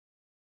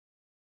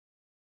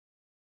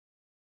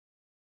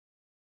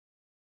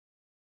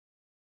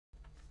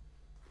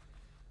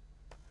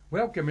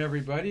Welcome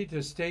everybody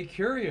to Stay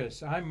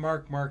Curious. I'm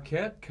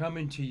Marquette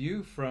coming to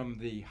you from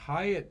the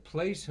Hyatt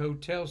Place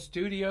Hotel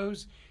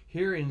Studios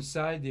here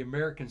inside the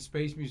American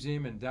Space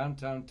Museum in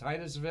downtown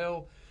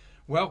Titusville.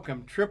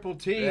 Welcome, Triple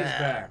T is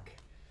back.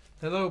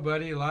 Hello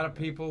buddy, a lot of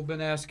people have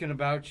been asking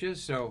about you,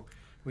 so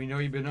we know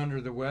you've been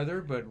under the weather,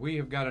 but we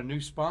have got a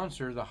new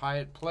sponsor, the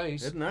Hyatt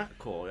Place. Isn't that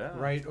cool, yeah.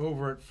 Right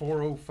over at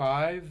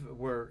 405,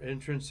 where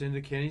entrance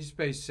into Kennedy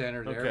Space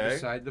Center there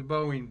beside the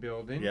Boeing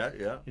building. Yeah,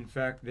 yeah. In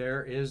fact,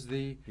 there is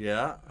the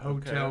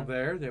hotel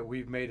there that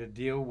we've made a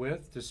deal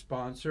with to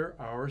sponsor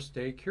our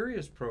Stay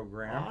Curious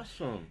program.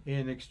 Awesome.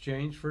 In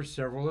exchange for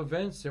several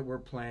events that we're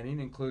planning,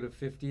 include a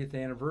 50th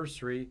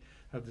anniversary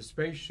of the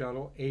Space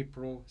Shuttle,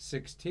 April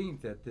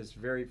 16th at this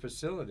very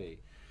facility.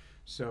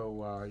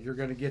 So you're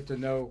going to get to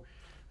know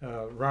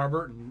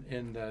Robert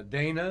and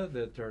Dana,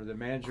 that are the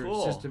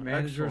assistant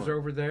managers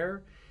over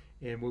there,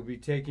 and we'll be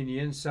taking you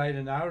inside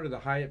and out of the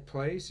Hyatt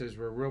Place, as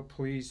we're real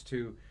pleased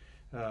to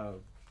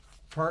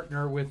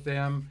partner with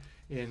them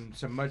in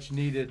some much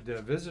needed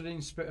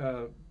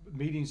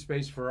meeting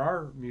space for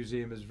our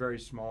museum is very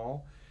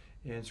small,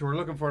 and so we're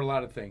looking for a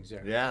lot of things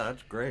there. Yeah,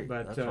 that's great.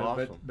 That's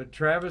awesome. But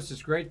Travis,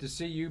 it's great to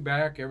see you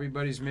back.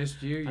 Everybody's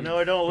missed you. I know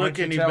I don't look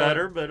any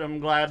better, but I'm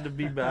glad to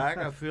be back.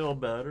 I feel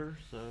better,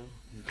 so.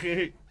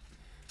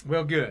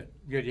 Well, good.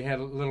 You had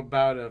a little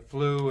bout of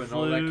flu and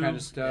all that kind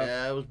of stuff.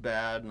 Yeah, it was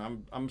bad,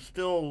 and I'm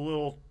still a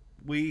little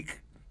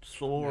weak,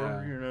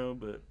 sore, you know,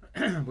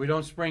 but we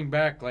don't spring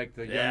back like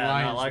the young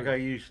lions. Not like I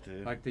used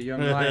to. Like the young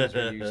lions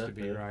we used to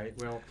be, right?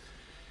 Well,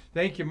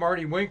 thank you,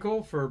 Marty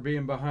Winkle, for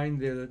being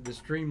behind the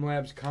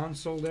Streamlabs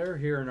console there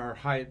here in our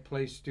Hyatt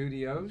Place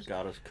studios.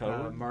 Got us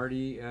covered.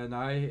 Marty and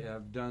I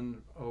have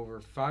done over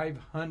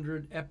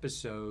 500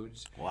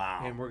 episodes.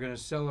 Wow. And we're going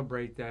to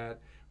celebrate that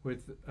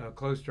with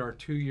close to our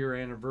 2-year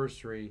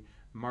anniversary.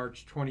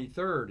 March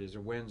 23rd is a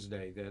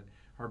Wednesday that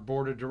our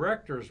board of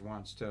directors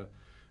wants to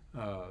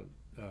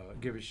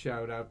give a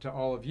shout out to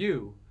all of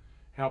you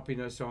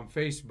helping us on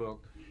Facebook,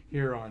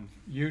 here on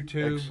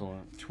YouTube,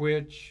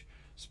 Twitch,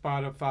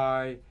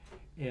 Spotify,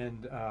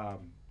 and of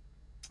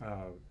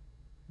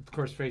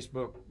course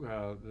Facebook,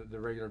 the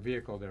regular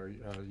vehicle there,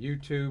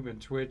 YouTube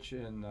and Twitch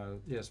and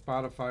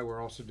Spotify.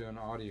 We're also doing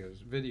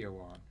video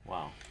on.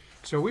 Wow.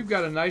 So we've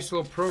got a nice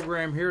little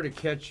program here to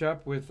catch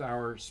up with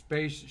our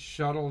space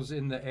shuttles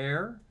in the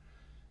air.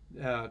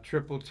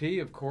 Triple T,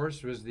 of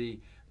course, was the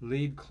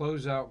lead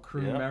closeout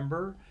crew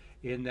member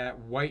in that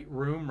white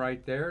room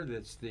right there.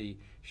 That's the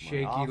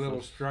shaky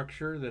little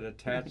structure that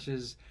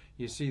attaches.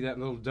 You see that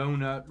little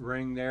donut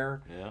ring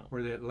there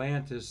where the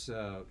Atlantis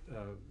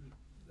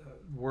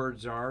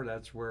words are.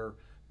 That's where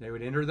they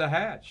would enter the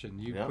hatch.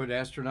 And you put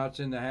astronauts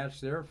in the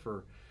hatch there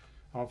for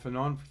off and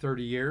on for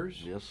 30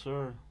 years. Yes,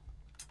 sir.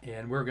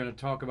 And we're going to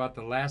talk about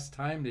the last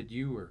time that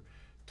you were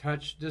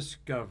touched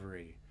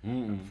Discovery.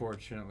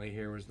 Unfortunately,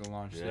 here was the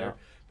launch there.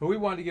 But we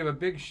wanted to give a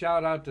big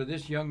shout out to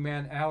this young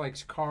man,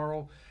 Alex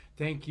Carl.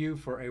 Thank you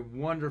for a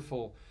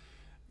wonderful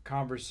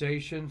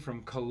conversation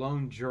from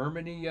Cologne,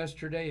 Germany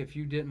yesterday. If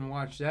you didn't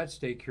watch that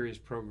Stay Curious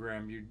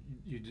program,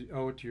 you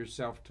owe it to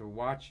yourself to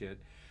watch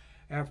it.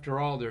 After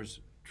all,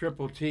 there's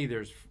Triple T,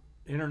 there's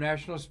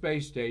International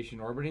Space Station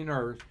orbiting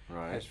Earth,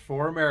 has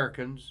 4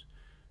 Americans,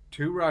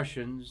 2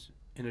 Russians,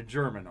 and a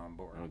German on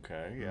board.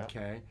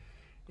 Okay.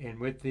 And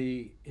with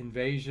the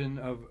invasion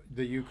of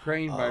the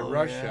Ukraine by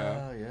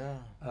Russia,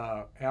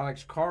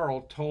 Alex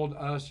Carl told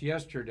us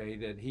yesterday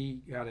that he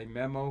got a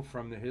memo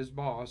from his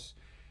boss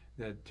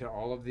that to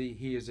all of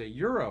he is a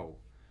Euro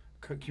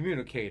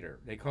communicator.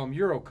 They call him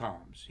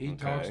Eurocoms. He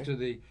talks to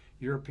the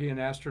European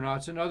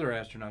astronauts and other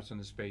astronauts on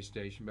the space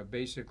station, but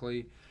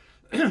basically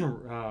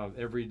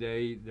every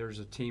day there's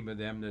a team of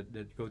them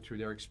that go through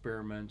their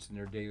experiments and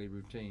their daily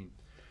routine.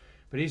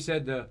 But he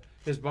said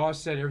his boss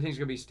said everything's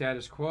going to be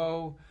status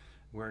quo.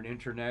 We're an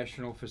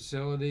international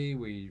facility.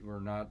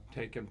 We're not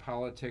taking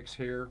politics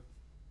here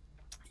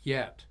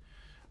yet.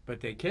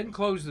 But they can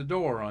close the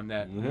door on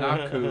that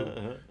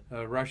Naku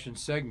Russian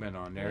segment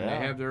on there. And they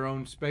have their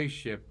own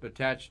spaceship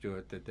attached to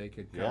it that they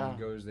could come and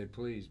go as they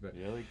please. But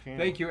they can.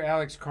 Thank you,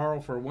 Alex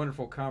Carl, for a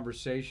wonderful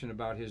conversation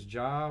about his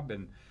job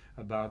and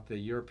about the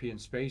European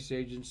Space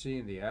Agency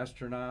and the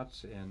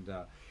astronauts. And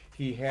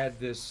he had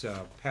this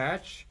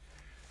patch,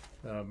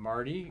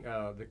 Marty,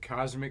 the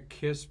Cosmic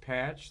Kiss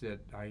patch that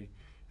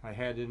I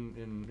had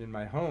in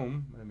my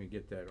home. Let me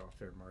get that off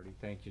there, Marty.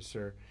 Thank you,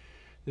 sir.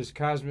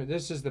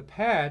 This is the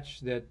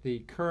patch that the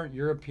current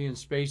European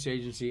Space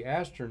Agency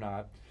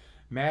astronaut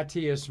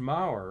Matthias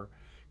Maurer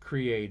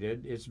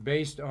created. It's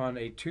based on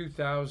a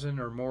 2,000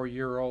 or more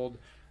year old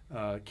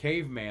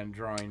caveman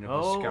drawing of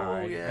the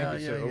sky. I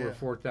think it's over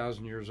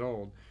 4,000 years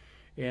old.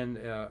 And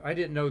I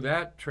didn't know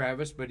that,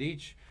 Travis, but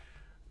each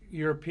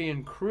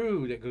European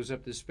crew that goes up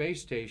to the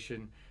space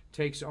station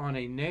takes on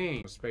a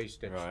name. Space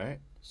station. Right.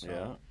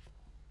 So,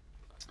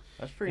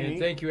 that's pretty neat.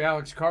 Thank you,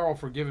 Alex Carl,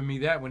 for giving me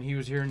that when he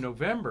was here in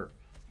November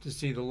to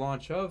see the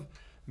launch of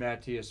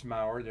Matthias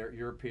Maurer, their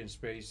European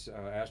space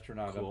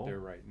astronaut up there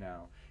right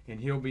now. And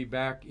he'll be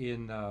back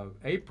in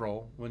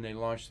April when they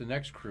launch the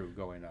next crew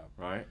going up.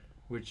 Right.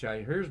 which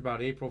I hear is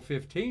about April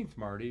 15th,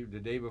 Marty, the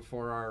day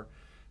before our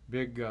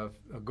big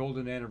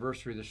golden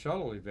anniversary of the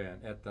Shuttle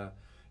event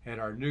at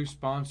our new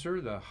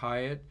sponsor, the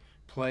Hyatt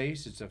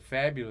Place. It's a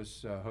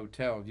fabulous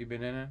hotel. Have you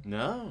been in it?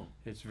 No.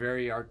 It's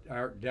very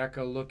Art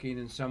Deco looking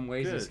in some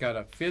ways. Good. It's got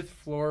a 5th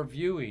floor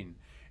viewing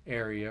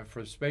area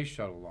for space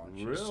shuttle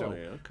launches. Really? So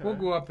Okay. we'll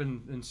go up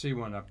and see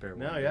one up there.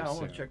 No, yeah, I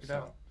want to check it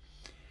out.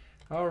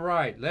 All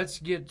right, let's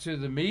get to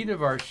the meat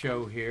of our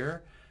show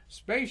here.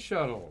 Space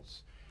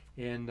shuttles.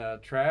 In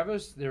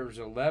Travis, there's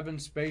 11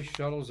 space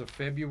shuttles of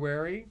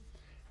February.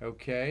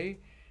 Okay.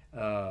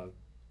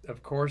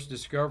 Of course,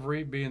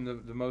 Discovery, being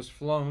the most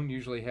flown,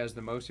 usually has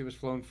the most. It was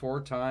flown 4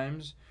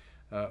 times.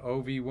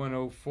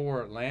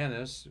 OV-104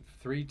 Atlantis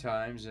 3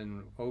 times,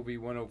 and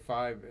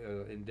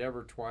OV-105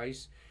 Endeavour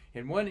twice,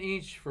 and 1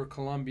 each for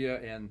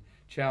Columbia and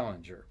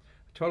Challenger.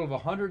 A total of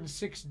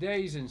 106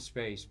 days in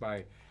space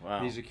by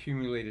these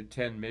accumulated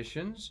 10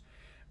 missions,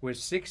 with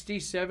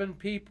 67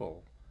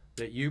 people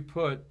that you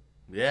put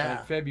in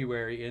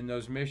February in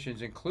those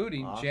missions,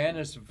 including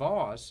Janice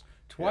Voss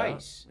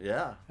twice.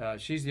 Yeah.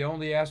 She's the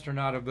only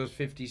astronaut of those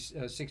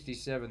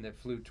 67 that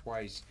flew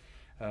twice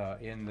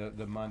in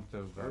the month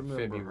of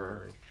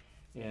February.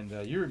 And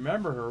you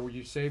remember her,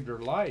 you saved her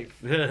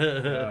life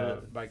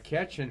by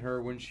catching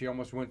her when she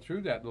almost went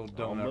through that little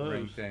donut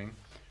ring thing.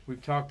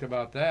 We've talked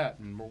about that,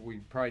 and we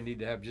probably need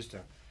to have just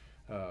a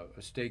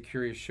Stay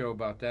Curious show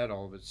about that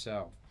all of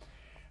itself.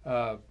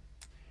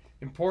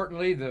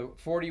 Importantly, the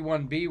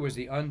 41B was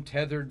the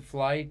untethered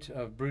flight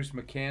of Bruce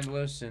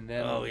McCandless, and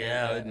then cool?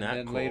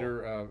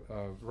 later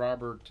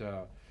Robert.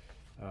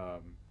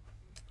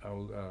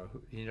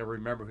 You never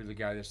remember who the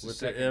guy that's with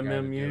the MMU, guy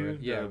that did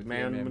it. Yeah, the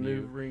man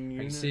maneuvering unit.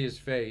 I can see his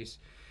face.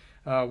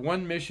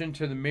 1 mission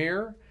to the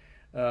Mir.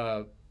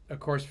 Of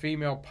course,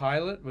 female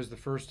pilot was the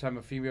first time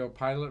a female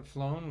pilot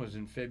flown was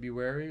in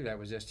February. That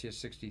was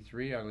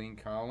STS-63, Eileen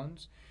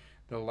Collins.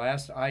 The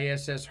last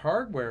ISS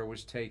hardware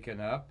was taken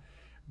up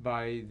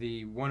by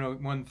the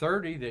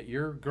 130 that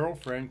your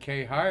girlfriend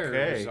Kay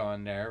Heyer was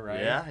on there,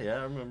 right? Yeah,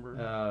 I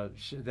remember.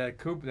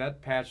 That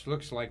patch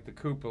looks like the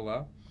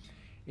cupola.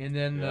 And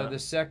then the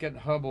second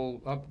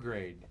Hubble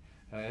upgrade,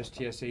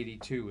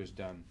 STS-82, was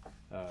done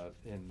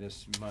in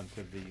this month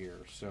of the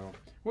year. So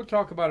we'll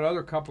talk about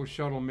other couple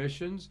shuttle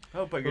missions. I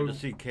hope I get to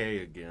see Kay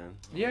again.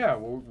 Yeah,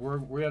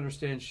 we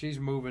understand she's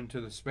moving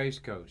to the Space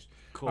Coast.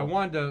 Cool. I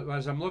wanted to,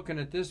 as I'm looking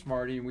at this,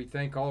 Marty, and we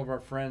thank all of our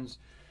friends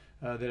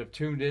that have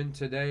tuned in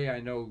today.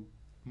 I know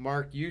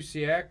Mark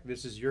Usiak,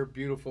 this is your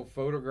beautiful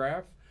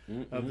photograph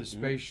of the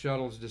Space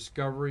Shuttle's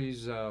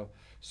Discovery's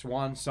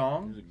Swan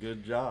Song. It's a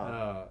good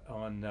job.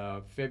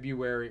 On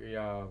February, it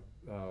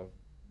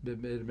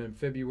had been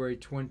February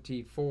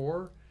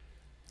 24,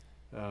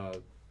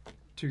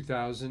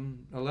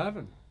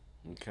 2011.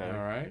 Okay.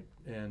 All right.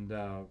 And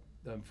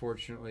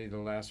unfortunately, the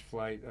last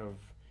flight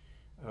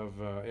of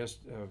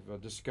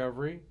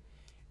Discovery.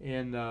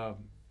 And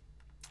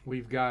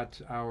we've got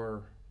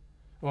our...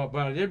 Well,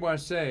 but I did want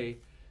to say,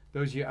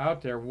 those of you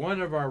out there,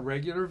 one of our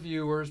regular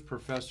viewers,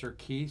 Professor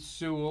Keith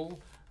Sewell,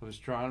 an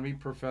astronomy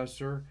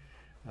professor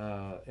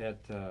at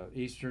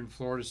Eastern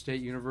Florida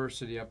State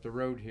University up the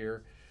road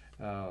here,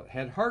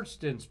 had heart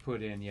stents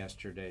put in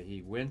yesterday.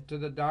 He went to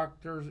the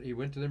doctors, he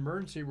went to the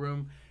emergency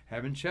room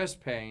having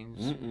chest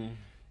pains,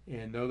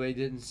 and though they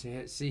didn't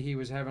see he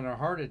was having a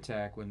heart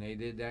attack when they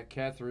did that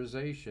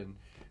catheterization,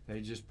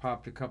 they just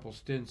popped a couple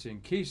stents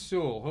in. Keith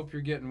Sewell, hope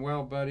you're getting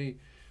well, buddy.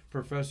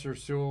 Professor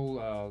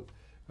Sewell,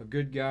 a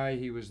good guy.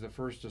 He was the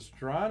first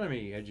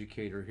astronomy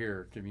educator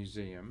here at the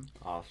museum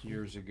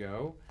years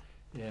ago.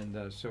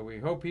 And so we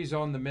hope he's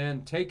on the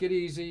mend. Take it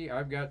easy.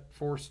 I've got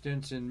 4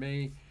 stents in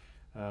me,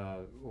 a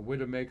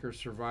Widowmaker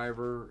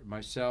survivor,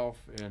 myself.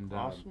 And,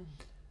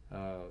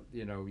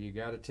 you know, you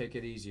got to take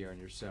it easy on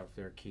yourself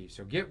there, Keith.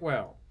 So get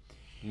well.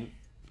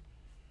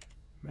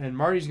 And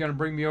Marty's going to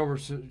bring me over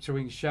so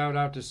we can shout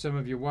out to some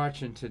of you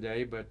watching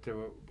today. But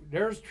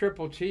there's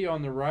Triple T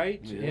on the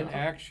right in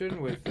action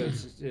with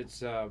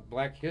it's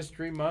Black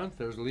History Month.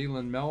 There's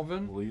Leland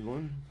Melvin.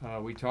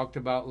 We talked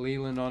about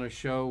Leland on a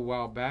show a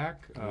while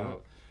back.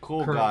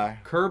 Cool guy.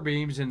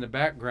 Kerbeam's in the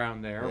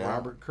background there.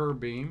 Robert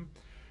Kerbeam.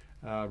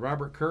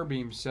 Robert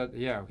Kerbeam said,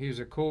 he was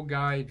a cool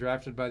guy,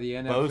 drafted by the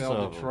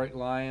NFL, Detroit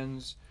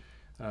Lions,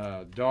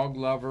 dog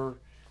lover.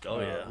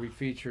 We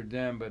featured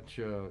them, but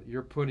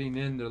you're putting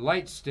in the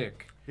light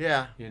stick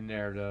in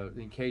there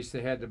in case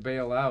they had to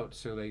bail out,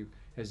 so they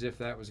as if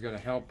that was going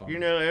to help them. You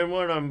know, and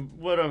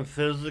what I'm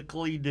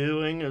physically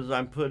doing is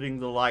I'm putting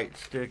the light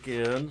stick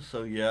in,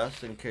 so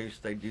yes, in case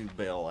they do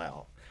bail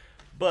out.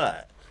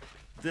 But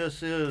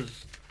this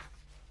is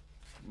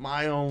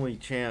my only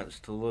chance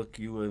to look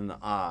you in the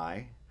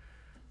eye.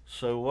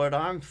 So what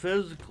I'm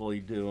physically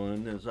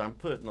doing is I'm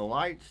putting the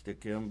light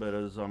stick in, but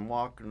as I'm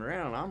walking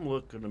around, I'm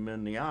looking them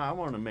in the eye. I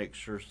want to make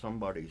sure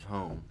somebody's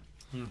home,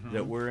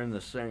 that we're in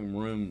the same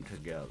room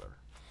together.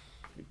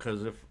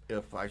 Because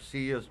if I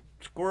see a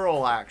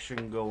squirrel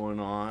action going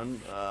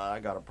on, I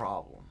got a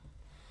problem.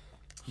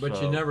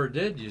 But you never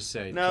did, you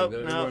say. No,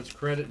 everyone's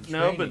credit and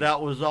no, but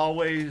that was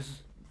always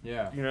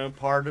Yeah. you know,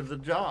 part of the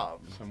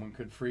job. Someone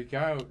could freak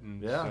out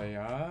and Yeah. say,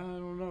 I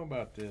don't know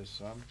about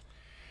this.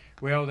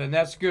 Well, then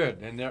that's good.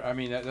 And there, I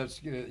mean,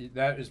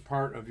 that is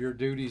part of your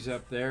duties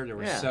up there. There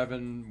were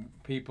 7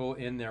 people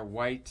in their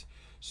white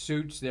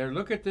suits there.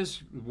 Look at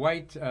this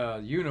white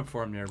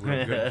uniform there,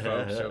 real good,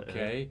 folks,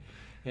 okay?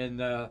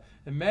 And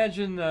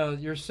imagine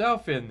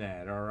yourself in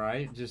that, all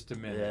right? Just a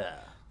minute. Yeah.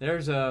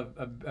 There's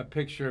a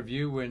picture of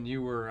you when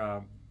you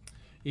were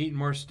eating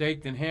more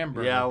steak than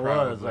hamburger. Yeah, I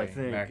was, probably, I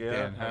think. back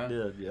then, huh? I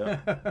did, yeah.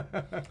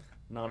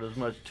 Not as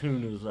much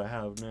tuna as I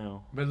have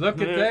now. But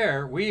look at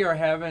there. We are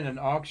having an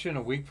auction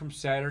a week from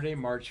Saturday,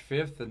 March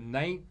 5th, the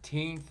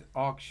 19th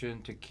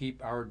auction to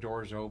keep our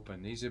doors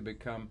open. These have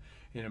become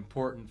an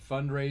important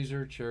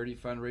fundraiser, charity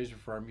fundraiser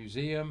for our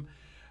museum.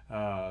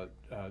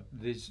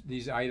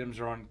 These items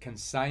are on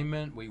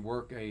consignment. We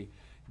work a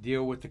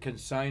deal with the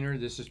consigner.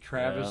 This is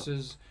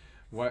Travis's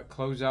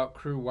Closeout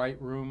Crew White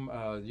Room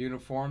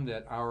uniform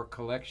that our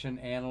collection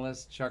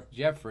analyst, Chuck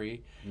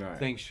Jeffrey,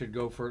 thinks should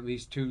go for at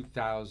least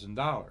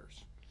 $2,000.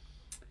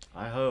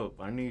 I hope.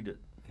 I need it.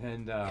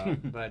 And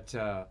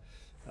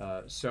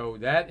so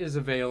that is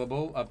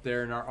available up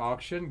there in our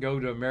auction. Go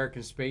to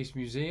American Space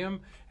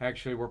Museum.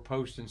 Actually, we're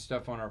posting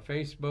stuff on our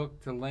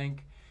Facebook to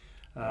link.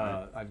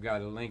 I've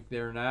got a link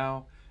there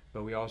now,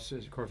 but we also,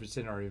 of course, it's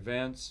in our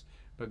events.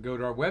 But go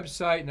to our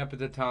website, and up at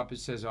the top it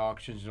says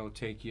auctions, and it'll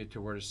take you to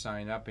where to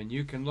sign up. And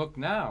you can look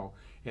now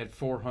at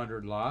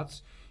 400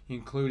 lots,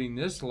 including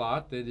this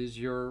lot that is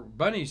your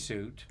bunny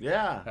suit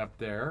up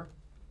there.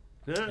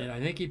 Good. And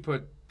I think he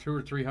put $200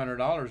 or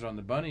 $300 on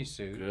the bunny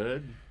suit.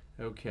 Good.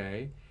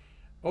 Okay.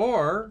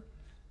 Or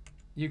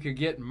you could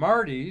get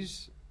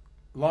Marty's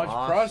launch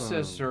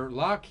processor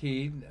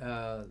Lockheed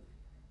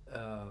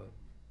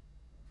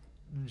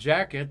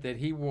jacket that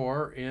he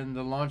wore in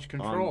the launch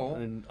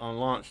control on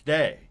launch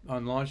day.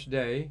 On launch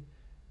day,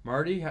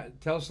 Marty,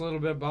 tell us a little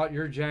bit about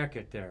your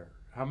jacket there.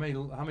 How many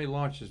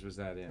launches was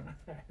that in?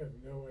 I have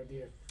no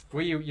idea.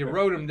 Well, you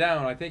wrote them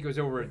down. I think it was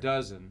over a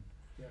dozen.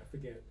 Yeah, I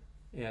forget.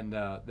 And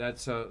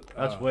that's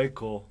way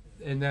cool.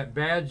 And that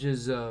badge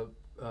is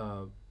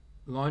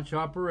launch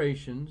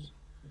operations.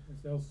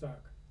 It's LSOC.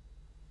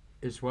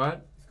 It's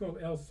what? It's called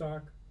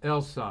LSOC.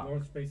 LSOC.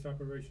 Launch Space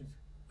Operations.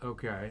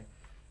 Okay.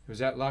 Was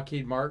that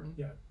Lockheed Martin?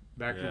 Yeah.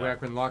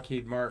 Back when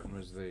Lockheed Martin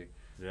was the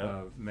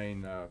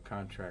main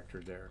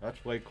contractor there.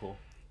 That's way cool.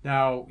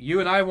 Now, you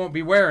and I won't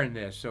be wearing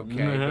this,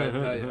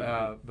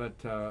 okay? but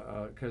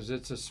because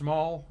it's a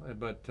small,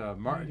 but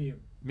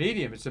medium.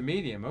 Medium. It's a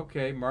medium.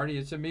 Okay, Marty,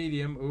 it's a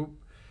medium. Oop.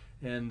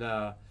 And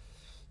I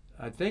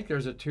think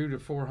there's a $200 to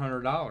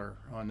 $400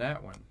 on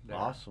that one. There.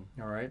 Awesome.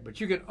 All right,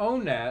 but you can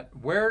own that,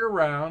 wear it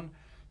around,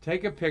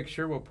 take a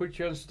picture. We'll put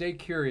you on Stay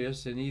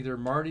Curious in either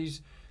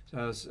Marty's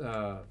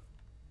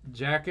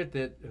jacket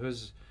that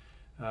was.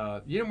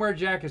 You didn't wear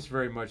jackets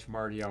very much,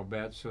 Marty, I'll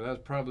bet. So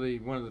that's probably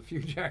one of the few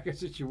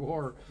jackets that you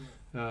wore.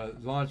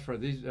 Launched for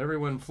these.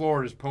 Everyone in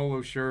Florida's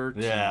polo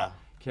shirts,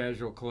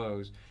 casual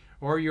clothes,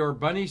 or your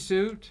bunny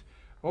suit,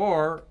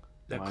 or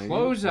the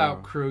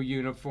Closeout Crew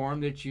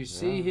uniform that you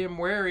see him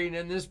wearing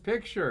in this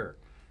picture.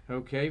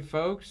 Okay,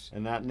 folks.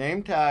 And that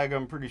name tag,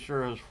 I'm pretty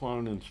sure, has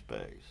flown in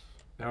space.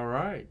 All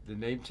right, the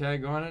name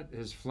tag on it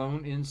has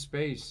flown in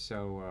space.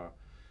 So,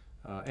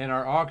 and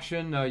our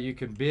auction, you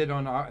can bid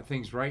on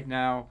things right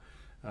now.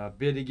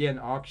 Bid Again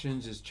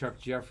Auctions is Chuck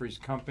Jeffrey's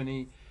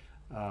company.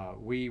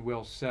 We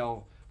will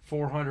sell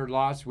 400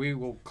 lots. We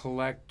will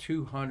collect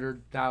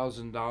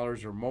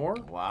 $200,000 or more.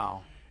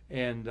 Wow.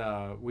 And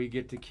we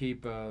get to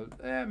keep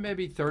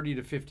maybe 30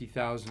 to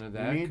 50,000 of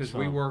that because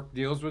we work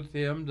deals with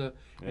him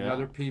and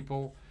other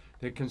people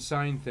that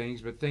consign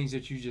things, but things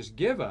that you just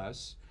give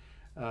us,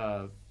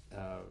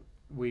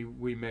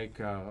 we make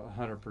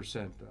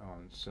 100%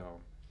 on. So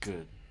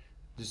good.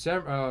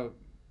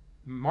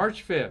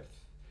 March 5th.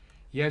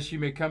 Yes, you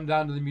may come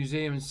down to the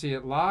museum and see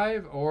it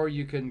live, or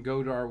you can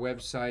go to our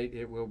website.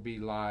 It will be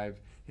live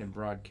and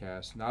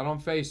broadcast, not on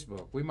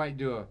Facebook. We might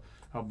do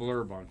a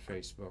blurb on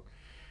Facebook.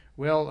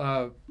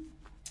 Well,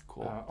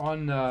 cool.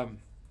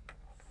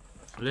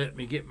 Let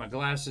me get my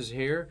glasses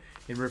here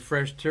and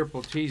refresh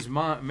Triple T's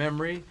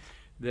memory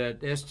that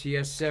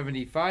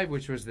STS-75,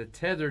 which was the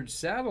tethered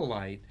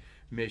satellite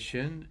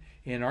mission,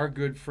 and our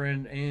good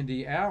friend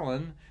Andy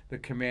Allen, the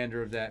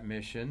commander of that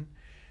mission.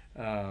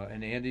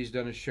 And Andy's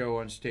done a show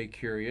on Stay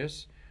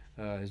Curious.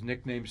 His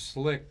nickname's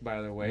Slick,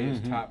 by the way.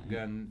 His Top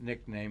Gun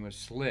nickname was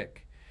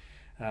Slick.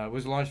 It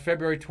was launched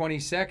February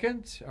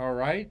 22nd. All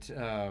right.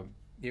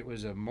 It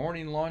was a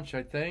morning launch,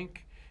 I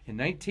think, in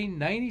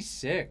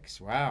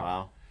 1996.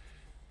 Wow.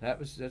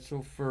 That's a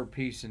little for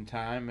peace and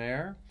time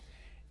there.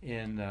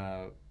 And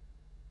I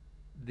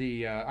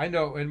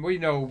know, and we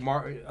know,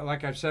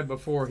 like I've said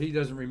before, he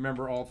doesn't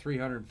remember all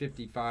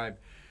 355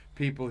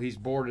 people he's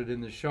boarded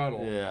in the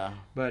shuttle. Yeah.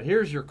 But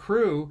here's your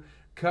crew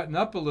cutting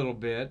up a little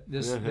bit.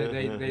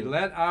 They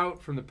let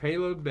out from the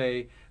payload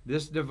bay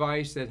this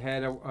device that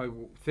had a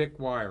thick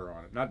wire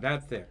on it. Not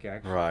that thick,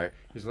 actually. Right.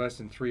 It's less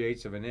than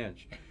 3/8 of an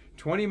inch.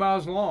 20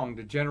 miles long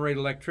to generate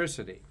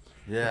electricity.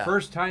 Yeah. The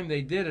first time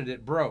they did it,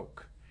 it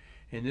broke.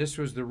 And this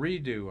was the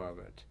redo of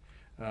it.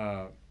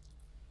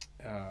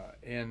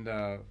 And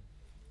the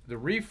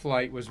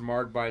reflight was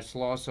marred by its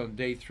loss on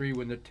day 3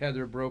 when the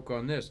tether broke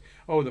on this.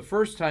 Oh, the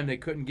first time they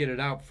couldn't get it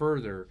out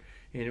further,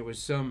 and it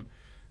was some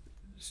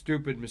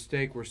stupid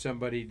mistake where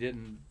somebody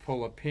didn't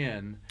pull a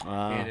pin,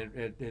 and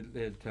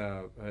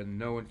and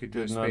no one could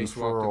do a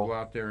spacewalk to go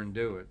out there and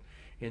do it.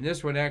 And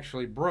this one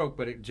actually broke,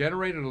 but it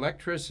generated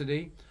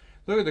electricity.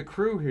 Look at the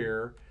crew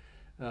here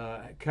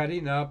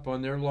cutting up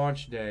on their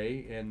launch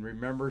day. And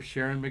remember,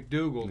 Sharon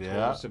McDougal told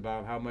us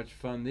about how much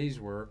fun these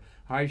were.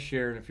 Hi,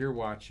 Sharon, if you're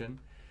watching.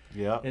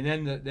 Yeah. And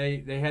then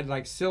they had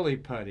like silly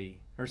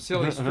putty or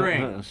silly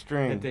string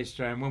that they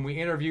strung. When we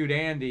interviewed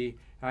Andy,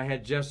 I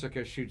had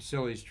Jessica shoot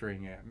silly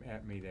string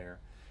at me there.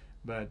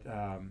 But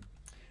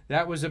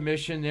that was a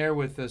mission there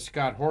with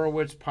Scott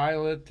Horowitz,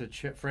 pilot.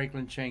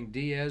 Franklin Chang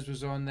Diaz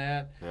was on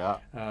that. Yeah.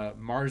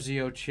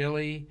 Marzio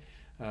Chili,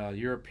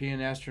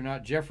 European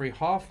astronaut. Jeffrey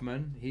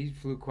Hoffman, he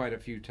flew quite a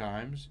few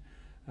times.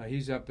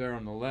 He's up there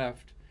on the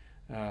left.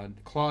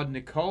 Claude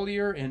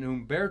Nicolier and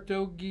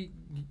Umberto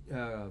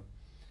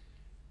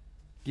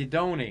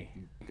Guidoni.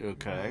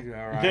 Okay.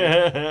 All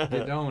right.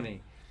 Guidoni.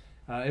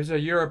 It was a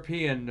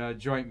European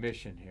joint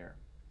mission here.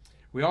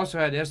 We also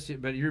had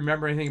but you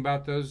remember anything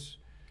about those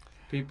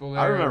people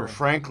there? I remember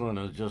Franklin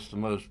is just the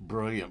most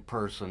brilliant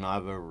person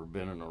I've ever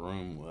been in a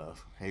room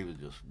with. He was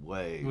just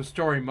way. Well,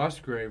 Story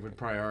Musgrave would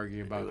probably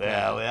argue about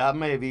that. Yeah,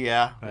 maybe,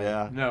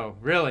 yeah. No,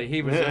 really,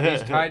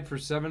 he's tied for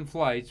 7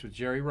 flights with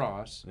Jerry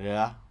Ross.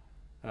 Yeah.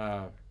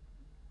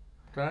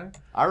 Okay.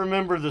 I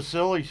remember the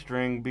silly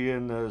string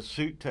being the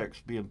suit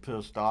techs being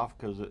pissed off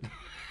because it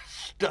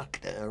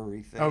stuck to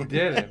everything. Oh,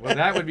 did it? Well,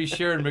 that would be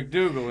Sharon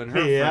McDougal and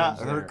her friends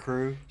her there.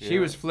 crew. She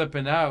was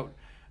flipping out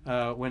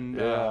when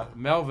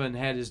Melvin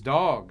had his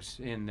dogs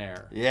in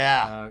there.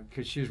 Yeah.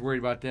 Because she was worried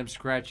about them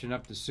scratching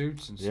up the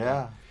suits and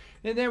stuff.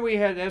 Yeah. And then we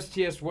had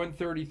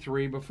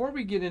STS-133. Before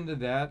we get into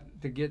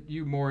that, to get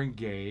you more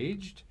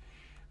engaged,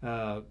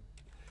 I've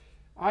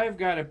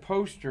got a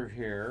poster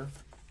here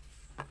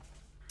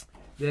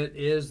that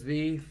is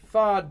the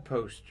FOD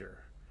poster.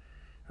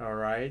 All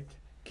right.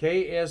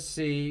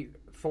 KSC,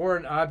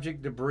 foreign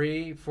object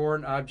debris,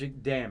 foreign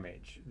object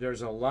damage.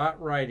 There's a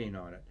lot writing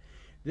on it.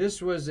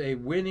 This was a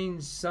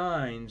winning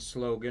sign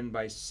slogan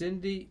by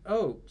Cindy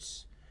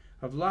Oates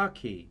of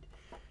Lockheed.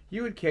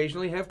 You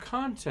occasionally have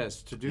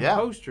contests to do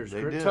posters.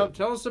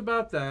 Tell us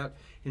about that,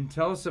 and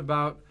tell us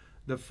about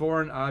the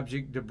foreign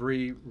object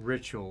debris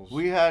rituals.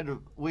 We had a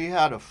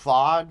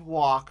FOD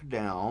walk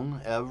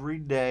down every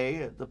day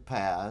at the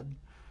pad,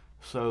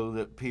 so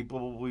that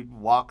we'd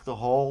walk the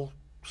whole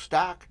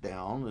stack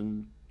down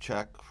and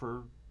check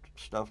for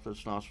stuff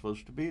that's not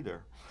supposed to be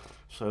there.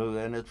 So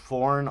then it's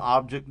foreign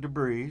object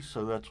debris,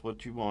 so that's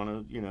what you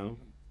want to,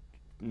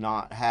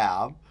 not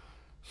have.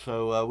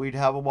 So we'd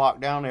have a walk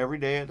down every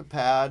day at the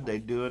pad.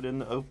 They'd do it in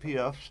the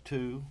OPFs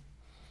too,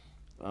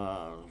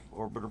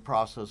 orbiter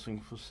processing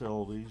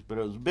facilities, but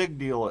it was a big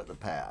deal at the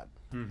pad.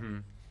 Mm-hmm.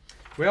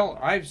 Well,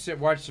 I've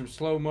watched some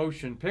slow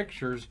motion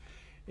pictures,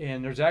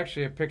 and there's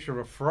actually a picture of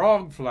a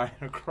frog flying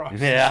across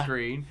the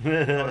screen.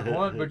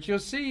 But you'll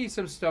see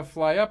some stuff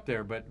fly up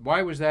there. But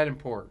why was that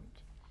important?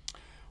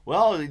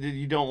 Well,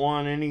 you don't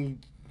want any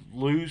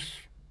loose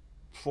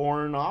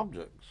foreign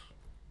objects,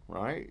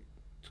 right?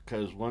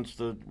 Because once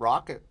the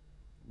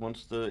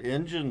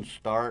engines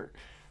start,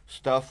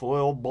 stuff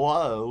will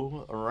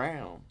blow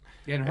around.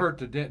 And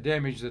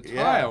damage the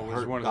tile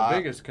was one of the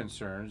biggest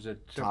concerns.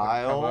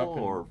 Tile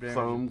or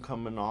foam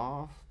coming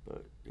off,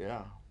 but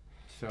yeah.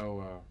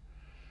 So,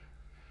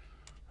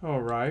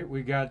 all right,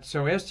 we got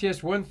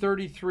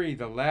STS-133,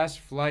 the last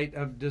flight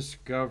of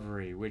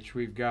Discovery, which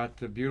we've got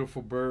the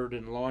beautiful bird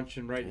and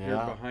launching right here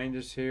behind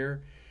us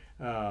here.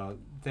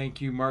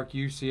 Thank you, Mark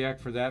Usiak,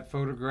 for that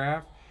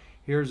photograph.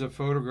 Here's a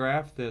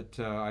photograph that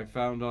I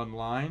found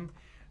online.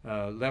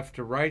 Left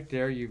to right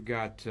there, you've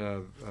got,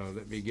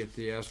 let me get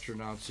the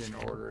astronauts in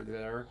order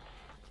there.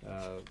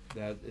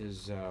 That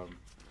is,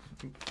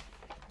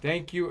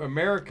 thank you,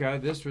 America.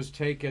 This was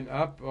taken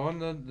up on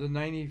the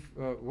 90,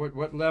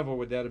 what level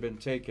would that have been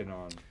taken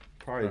on?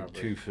 Probably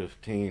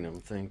 215,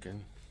 I'm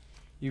thinking.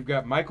 You've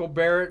got Michael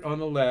Barrett on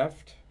the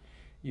left.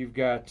 You've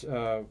got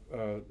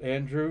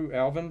Alvin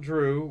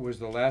Drew was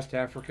the last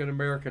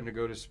African-American to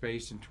go to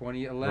space in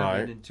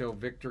 2011 until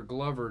Victor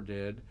Glover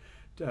did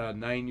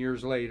 9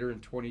 years later in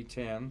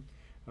 2010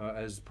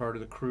 as part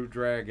of the Crew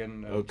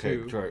Dragon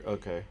 2.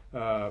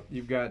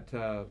 You've got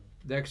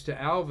next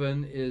to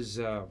Alvin is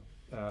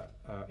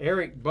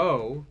Eric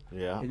Bowe,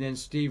 and then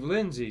Steve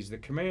Lindsay's the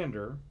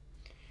commander.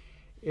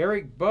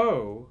 Eric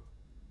Bowe,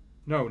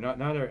 no, not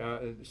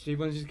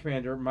Steve Lindsay's the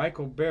commander.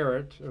 Michael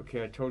Barrett,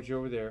 okay, I told you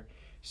over there.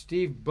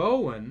 Steve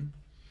Bowen,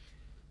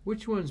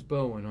 which one's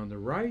Bowen, on the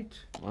right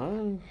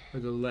or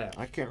the left?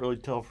 I can't really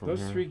tell from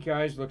Those three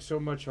guys look so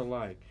much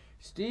alike.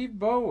 Steve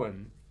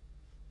Bowen,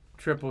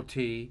 Triple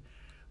T,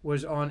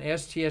 was on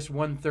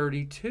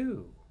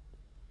STS-132.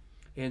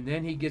 And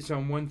then he gets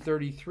on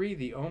 133,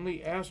 the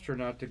only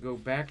astronaut to go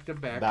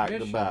back-to-back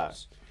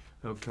missions.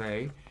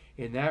 Okay,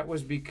 and that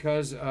was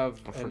because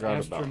of an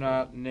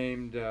astronaut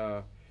named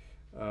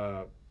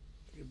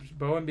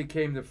Bowen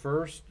became the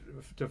first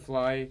to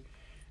fly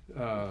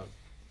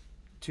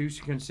 2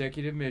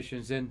 consecutive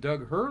missions. Then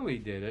Doug Hurley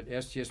did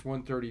it,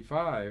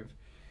 STS-135,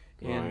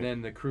 and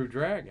then the Crew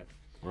Dragon.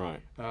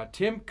 Right.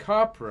 Tim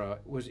Capra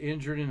was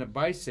injured in a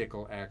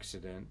bicycle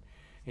accident,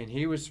 and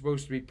he was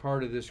supposed to be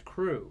part of this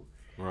crew.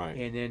 Right.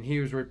 And then he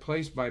was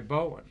replaced by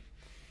Bowen.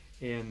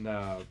 And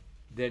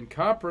then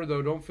Capra,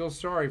 though, don't feel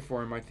sorry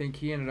for him. I think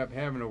he ended up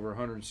having over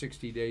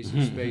 160 days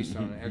in space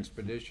on an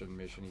expedition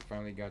mission. He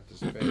finally got to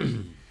space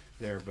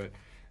there. But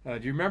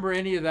do you remember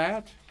any of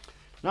that?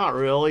 Not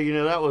really. You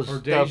know, that was Or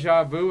stuff.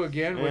 deja vu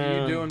again? What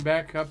are you doing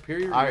back up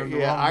here?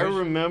 I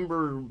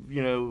remember,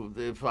 you know,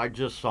 if I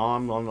just saw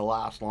him on the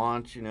last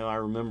launch, you know, I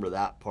remember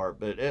that part.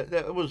 But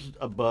it was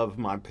above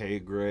my pay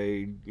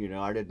grade. You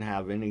know, I didn't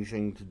have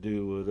anything to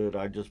do with it.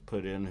 I just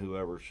put in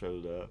whoever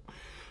showed up.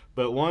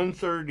 But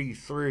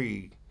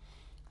 133,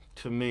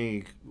 to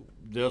me,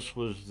 this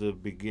was the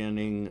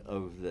beginning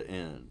of the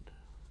end.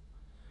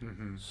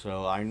 Mm-hmm.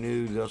 So I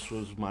knew this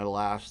was my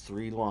last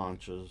 3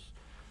 launches.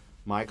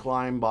 Mike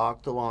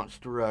Leinbach, the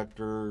launch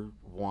director,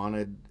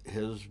 wanted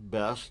his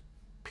best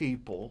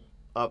people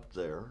up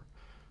there.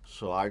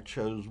 So I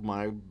chose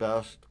my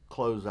best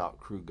closeout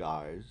crew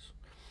guys.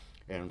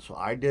 And so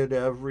I did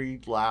every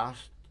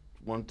last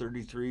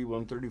 133,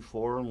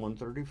 134, and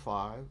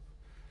 135.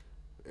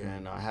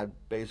 And I had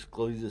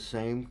basically the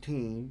same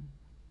team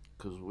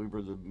because we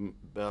were the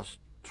best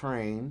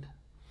trained.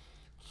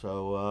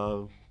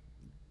 So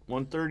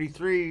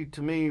 133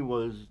 to me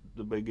was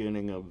the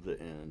beginning of the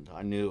end.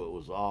 I knew it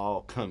was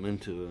all coming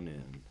to an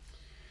end.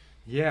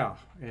 Yeah,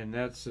 and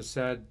that's a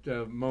sad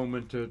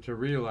moment to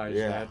realize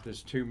that.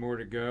 There's 2 more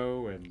to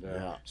go. And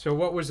so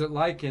what was it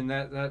like in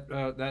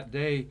that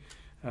day,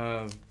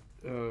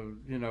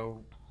 you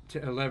know,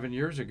 11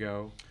 years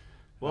ago?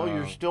 Well,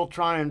 you're still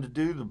trying to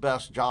do the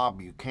best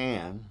job you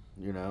can,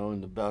 you know,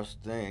 and the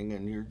best thing,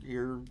 and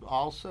you're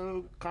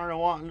also kind of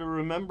wanting to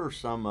remember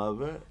some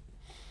of it,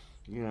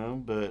 you know,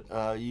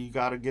 but you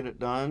got to get it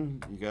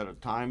done. You got a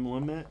time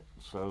limit,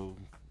 so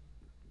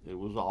it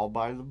was all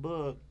by the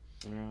book,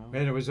 you know.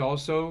 And it was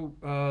also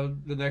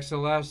the next to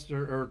last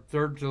or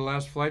third to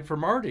last flight for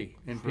Marty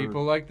and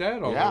people like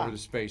that all over the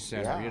Space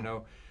Center, you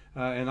know.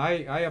 And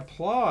I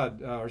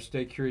applaud our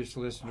Stay Curious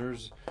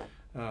listeners.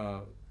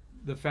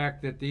 The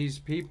fact that these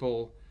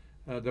people,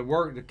 the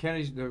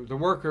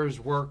workers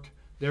worked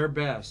their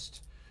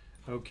best,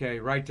 okay,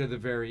 right to the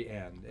very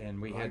end.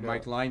 And we had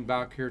Mike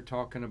Leinbach here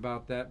talking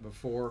about that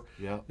before.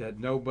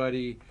 That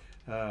nobody,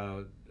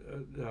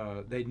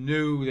 they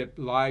knew that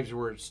lives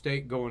were at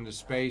stake going to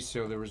space,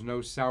 so there was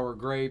no sour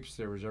grapes.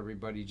 There was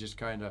everybody just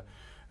kind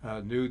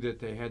of knew that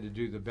they had to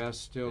do the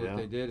best still that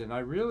they did. And I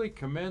really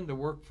commend the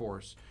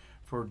workforce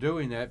for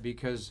doing that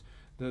because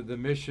the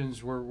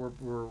missions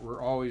were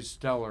always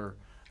stellar.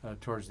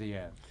 Towards the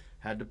end.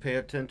 Had to pay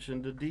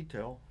attention to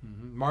detail.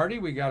 Mm-hmm. Marty,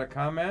 we got a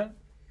comment?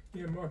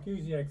 Yeah, Mark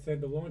Usiak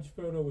said the launch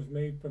photo was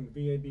made from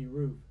the VAB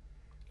roof.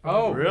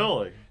 Oh,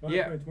 really?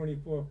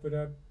 524 foot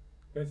up,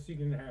 best seat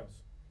in the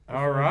house.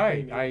 All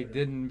right. I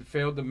didn't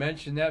fail to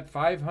mention that.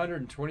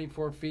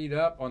 524 feet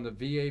up on the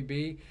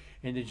VAB.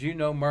 And did you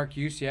know Mark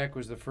Usiak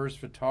was the first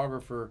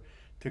photographer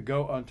to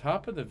go on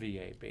top of the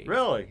VAB?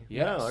 Really?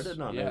 Yes. No, I did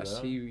not know that.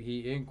 Yes,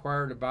 he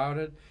inquired about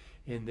it.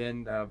 And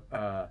then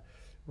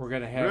we're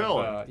going to have,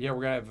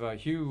 we're going to have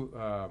Hugh,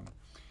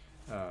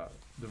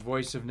 the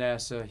voice of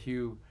NASA.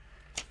 Hugh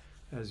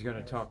is going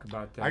to talk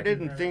about that. I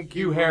didn't think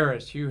Hugh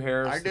Harris,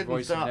 I the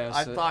voice of NASA.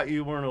 I thought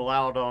you weren't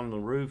allowed on the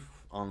roof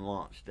on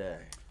launch day.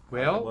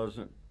 Well,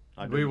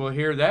 we will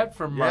hear that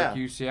from Mark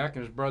Usiak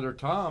and his brother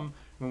Tom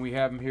when we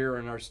have him here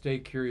in our Stay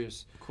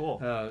Curious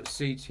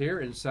seats here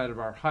inside of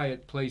our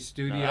Hyatt Place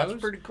studios. Now, that's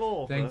pretty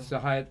cool. Thanks to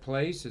Hyatt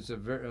Place. It's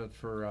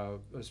for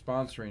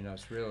sponsoring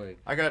us, really.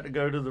 I got to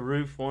go to the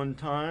roof one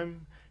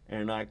time,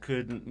 and I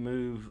couldn't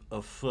move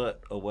a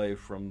foot away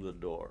from the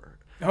door.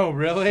 Oh,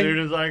 really? As soon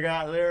as I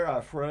got there,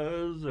 I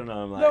froze, and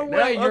I'm like, no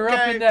way, you're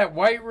up in that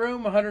white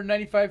room,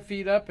 195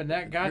 feet up, and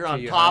that got you're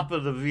on top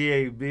of the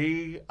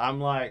VAB.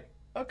 I'm like,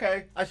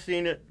 okay, I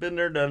seen it, been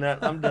there, done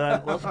that. I'm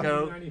done. Let's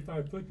go.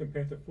 195 foot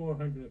compared to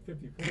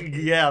 450 foot.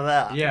 Yeah,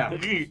 that.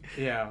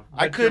 Yeah.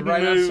 I couldn't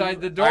right move.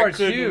 Outside the door. I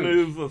couldn't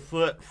move a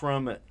foot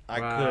from it. I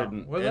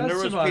couldn't. Well, and there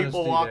was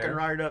people walking there.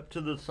 right up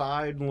to the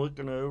side and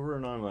looking over,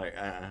 and I'm like,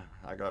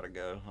 I gotta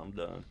go. I'm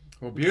done.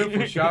 Well,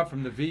 beautiful shot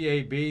from the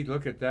VAB.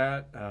 Look at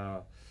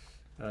that.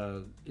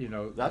 You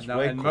know, that's now,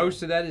 way and cool.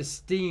 most of that is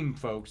steam,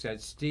 folks.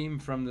 That's steam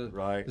from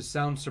the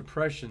sound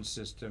suppression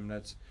system.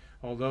 That's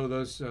although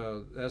those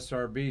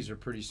SRBs are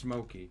pretty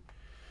smoky.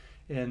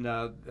 And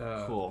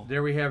cool.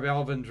 There we have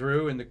Alvin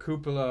Drew in the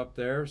cupola up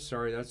there.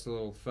 Sorry, that's a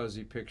little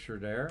fuzzy picture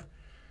there.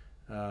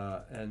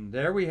 And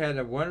there we had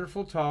a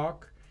wonderful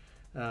talk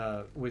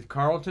with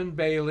Carlton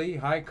Bailey.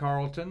 Hi,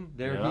 Carlton.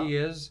 There he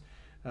is.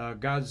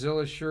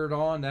 Godzilla shirt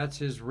on. That's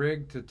his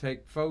rig to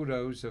take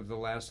photos of the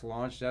last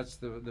launch. That's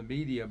the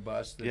media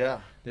bus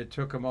that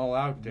took them all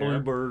out there.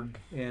 Bluebird.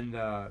 And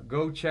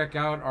go check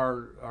out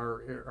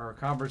our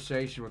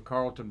conversation with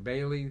Carlton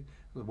Bailey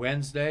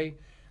Wednesday.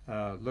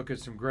 look at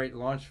some great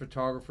launch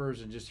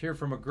photographers, and just hear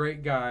from a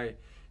great guy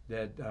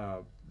that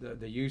the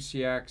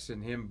UCX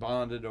and him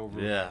bonded over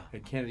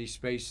at Kennedy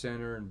Space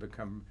Center and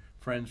become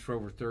friends for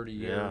over 30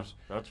 years.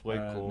 Yeah, that's way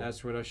cool. And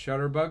that's what us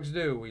shutterbugs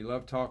do. We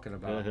love talking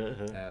about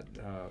that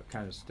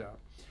kind of stuff.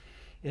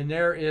 And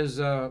there is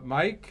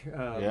Mike,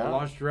 the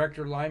launch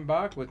director,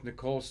 Leinbach, with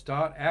Nicole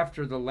Stott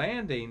after the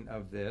landing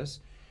of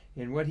this.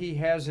 And what he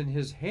has in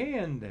his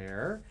hand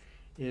there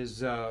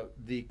is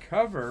the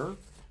cover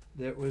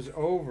that was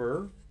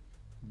over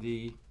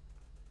the,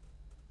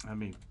 let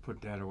me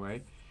put that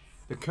away.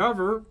 The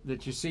cover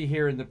that you see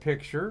here in the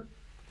picture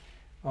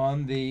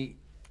on the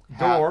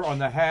door, on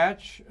the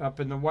hatch up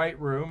in the White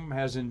Room,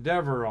 has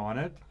Endeavor on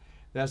it.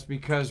 That's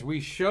because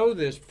we show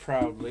this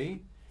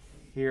proudly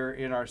here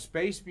in our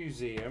Space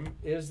Museum,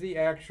 is the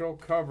actual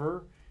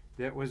cover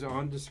that was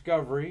on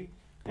Discovery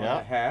on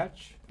the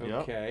hatch.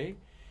 Okay.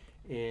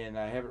 And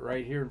I have it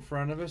right here in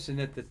front of us.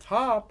 And at the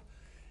top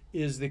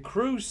is the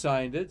crew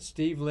signed it.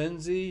 Steve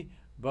Lindsay,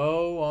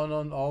 Bo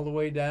on all the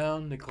way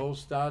down. Nicole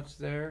Stott's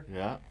there.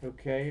 Yeah.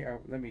 Okay.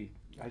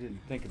 I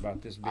didn't think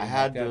about this being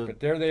like that, but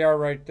there they are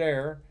right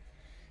there.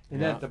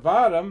 And at the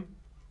bottom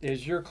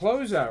is your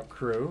closeout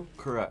crew.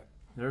 Correct.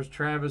 There's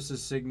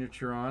Travis's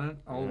signature on it,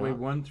 all the way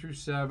 1 through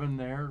 7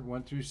 there,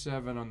 1 through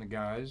 7 on the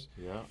guys.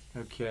 Yeah.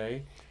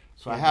 Okay.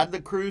 So I had the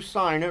crew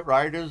sign it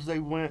right as they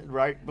went,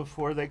 right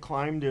before they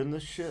climbed in the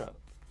ship.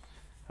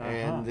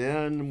 And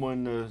then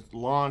when the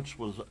launch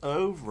was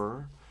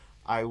over,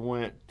 I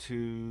went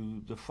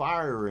to the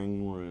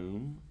firing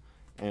room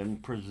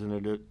and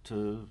presented it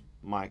to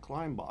Mike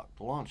Leinbach,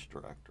 the launch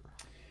director.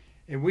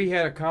 And we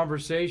had a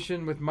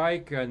conversation with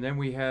Mike, and then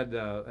we had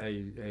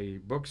a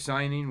book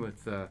signing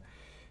with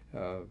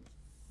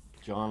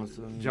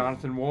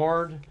Jonathan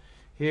Ward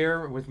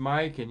here with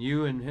Mike, and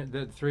you and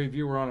the three of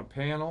you were on a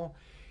panel.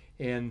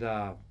 And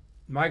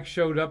Mike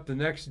showed up the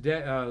next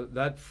day,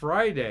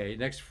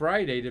 next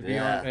Friday, to be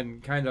on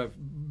and kind of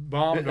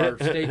bombed our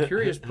Stay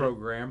Curious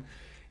program.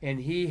 And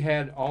he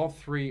had all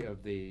 3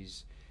 of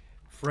these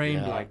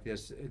framed like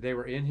this. They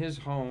were in his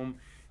home,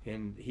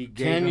 and he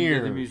gave them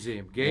to the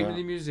museum. Gave them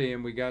to the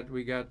museum. We got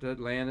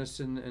Atlantis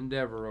and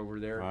Endeavor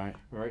over there,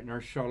 right in our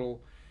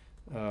shuttle.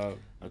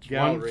 That's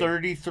gallery.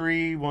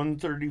 133,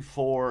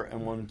 134,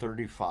 and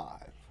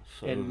 135.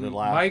 So and the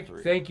last Mike,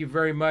 3. thank you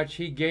very much.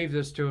 He gave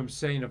this to him,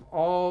 saying of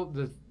all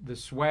the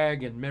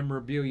swag and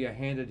memorabilia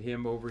handed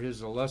him over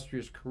his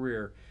illustrious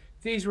career,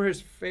 these were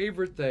his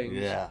favorite things.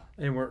 Yeah.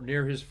 And were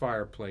near his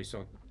fireplace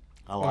on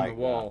the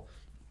wall.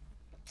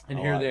 And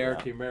here they are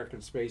at the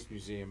American Space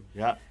Museum.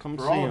 Yeah, come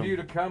see For all them. of you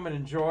to come and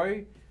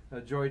enjoy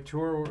a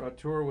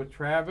tour with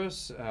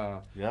Travis.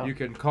 You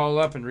can call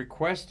up and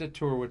request a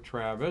tour with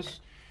Travis.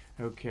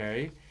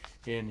 Okay.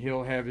 And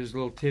he'll have his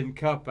little tin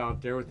cup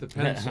out there with the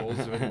pencils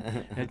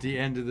at the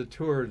end of the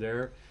tour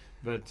there.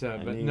 But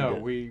no,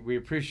 we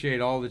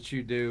appreciate all that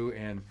you do,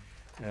 and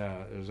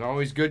there's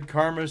always good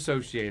karma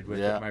associated with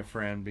it, my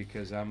friend,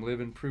 because I'm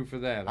living proof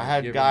of that. I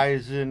had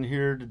guys in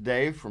here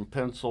today from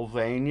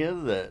Pennsylvania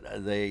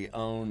that they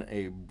own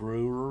a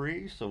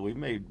brewery, so we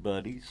made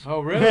buddies.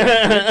 Oh, really?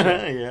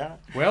 Yeah.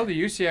 Well,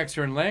 the UCX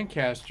are in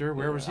Lancaster.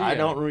 Where was he? I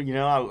don't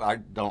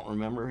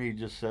remember. He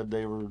just said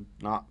they were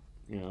not.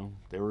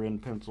 They were in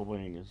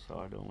Pennsylvania, so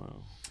I don't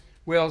know.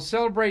 Well,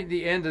 celebrating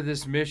the end of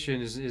this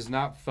mission is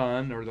not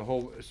fun, or the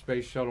whole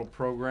space shuttle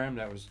program.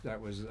 That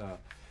was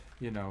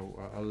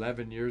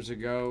 11 years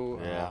ago.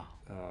 Yeah.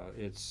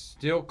 It's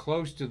still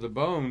close to the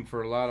bone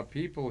for a lot of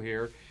people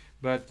here,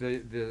 but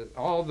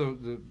all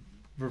the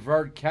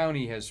Brevard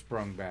County has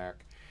sprung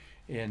back,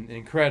 and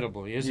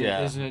incredibly, isn't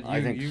it?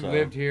 I think you so.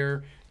 lived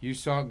here. You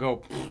saw it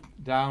go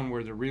down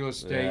where the real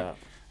estate,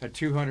 a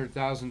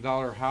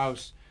 $200,000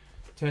 house.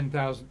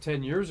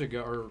 10 years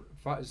ago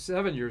or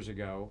 7 years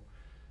ago,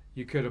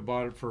 you could have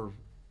bought it for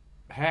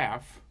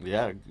half.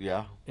 Yeah.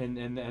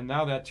 And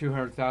now that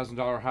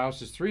 $200,000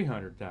 house is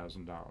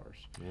 $300,000.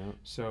 Yeah.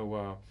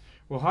 So,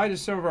 well, hi to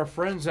some of our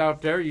friends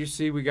out there. You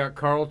see, we got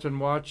Carlton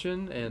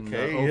watching and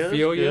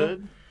Ophelia.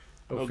 Good.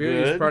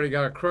 Ophelia's probably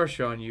got a crush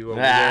on you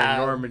over there in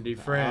Normandy,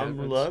 France.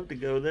 I'd love to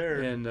go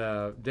there. And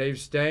Dave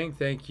Stang,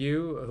 thank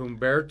you.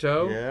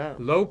 Humberto. Yeah.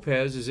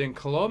 Lopez is in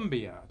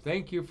Colombia.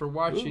 Thank you for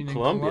watching in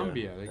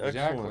Colombia.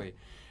 Exactly.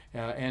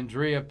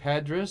 Andrea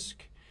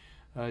Padrisk,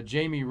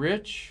 Jamie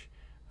Rich.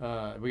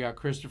 We got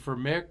Christopher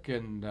Mick,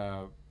 and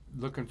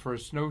looking for a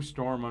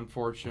snowstorm,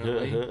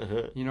 unfortunately.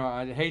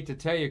 I'd hate to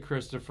tell you,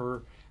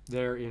 Christopher,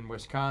 there in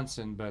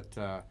Wisconsin, but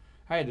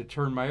I had to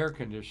turn my air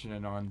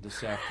conditioning on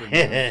this afternoon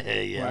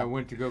when I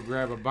went to go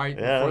grab a bite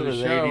before the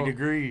show. 80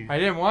 degrees. I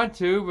didn't want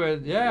to,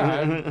 but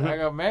I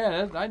go,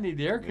 man, I need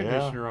the air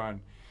conditioner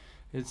on.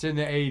 It's in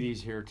the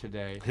 80s here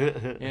today.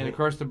 And, of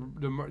course, the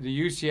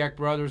UCX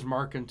brothers,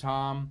 Mark and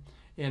Tom,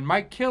 and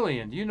Mike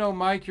Killian. Do you know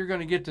Mike? You're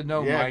going to get to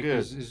know Mike.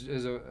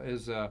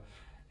 The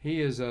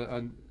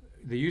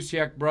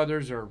UCX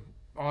brothers are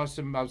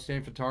awesome,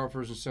 outstanding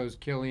photographers, and so is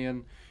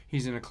Killian.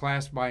 He's in a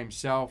class by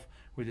himself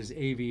with his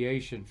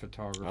aviation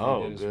photography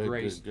that has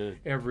graced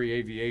every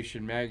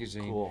aviation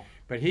magazine. Cool.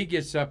 But he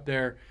gets up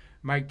there,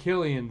 Mike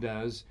Killian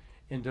does,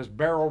 and does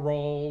barrel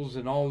rolls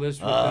and all this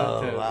with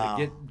to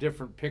get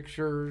different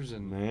pictures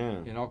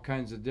and all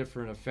kinds of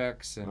different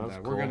effects. And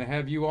we're going to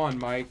have you on,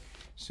 Mike.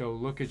 So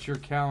look at your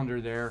calendar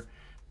there.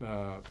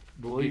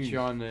 We'll get you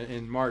on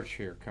in March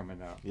here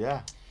coming up.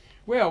 Yeah.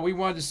 Well, we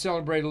wanted to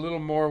celebrate a little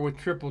more with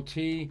Triple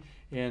T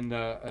and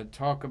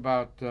talk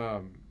about.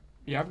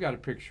 I've got a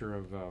picture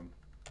of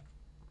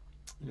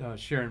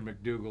Sharon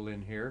McDougal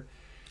in here.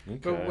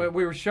 Okay. But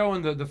we were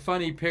showing the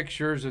funny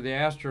pictures of the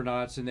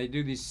astronauts, and they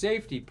do these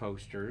safety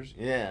posters.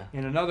 Yeah.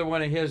 And another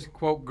one of his,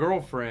 quote,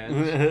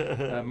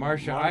 girlfriends,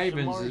 Marcia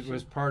Ivins,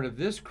 was part of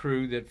this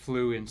crew that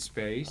flew in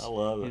space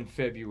in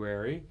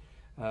February.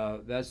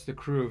 That's the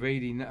crew of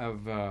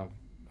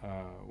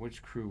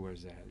which crew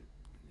was that?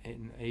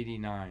 In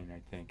 89, I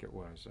think it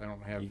was. I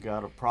don't have you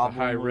got a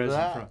problem with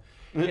that?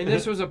 And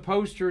this was a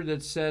poster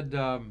that said,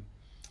 do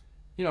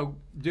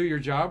your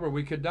job or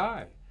we could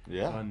die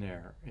on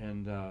there.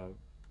 And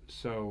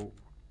so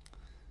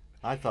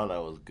I thought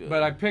that was good.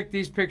 But I picked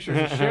these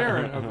pictures of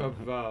Sharon,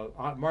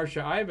 of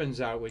Marcia Ivins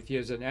out with you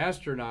as an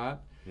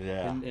astronaut.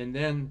 Yeah. And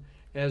then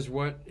as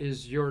what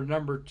is your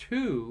number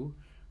 2,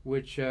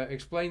 which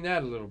explain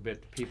that a little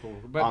bit to people.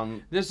 But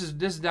this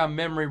is down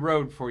memory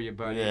road for you,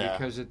 buddy,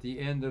 because at the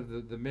end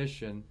of the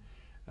mission,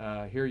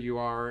 here you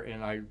are,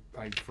 and I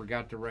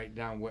forgot to write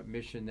down what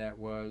mission that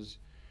was.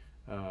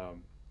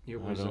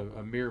 It was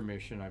a Mir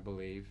mission, I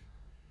believe.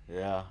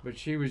 Yeah. But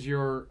she was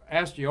you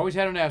always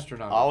had an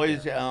astronaut.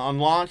 Always on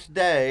launch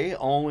day,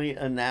 only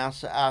a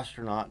NASA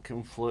astronaut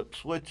can flip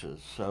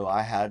switches. So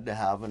I had to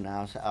have a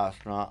NASA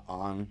astronaut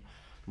on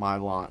my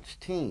launch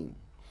team.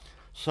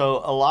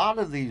 So a lot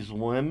of these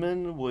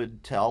women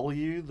would tell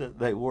you that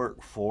they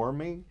work for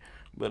me,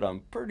 but I'm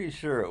pretty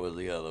sure it was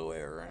the other way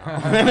around. All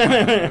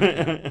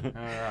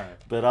right.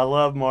 But I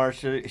love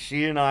Marcia.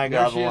 She and I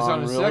got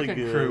along really good. She is on the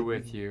second crew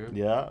with you.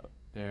 Yeah.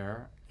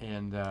 There.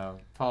 And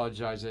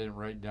apologize I didn't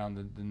write down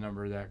the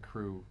number of that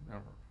crew.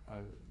 I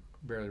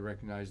barely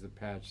recognize the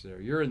patch there.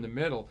 You're in the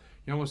middle.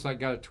 You almost like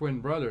got a twin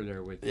brother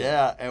there with you.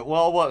 Yeah. And,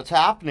 well, what's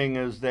happening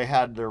is they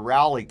had their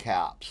rally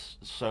caps.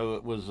 So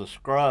it was a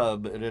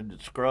scrub. It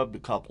had scrubbed a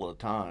couple of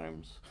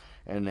times.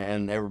 And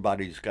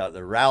everybody's got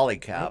their rally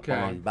cap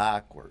on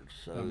backwards.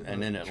 So,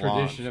 and then it tradition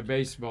launched. Of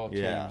baseball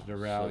teams to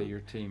rally your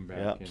team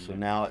back. Yep. So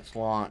now it's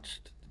launch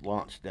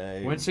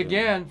day. Once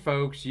again,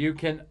 folks, you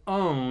can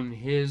own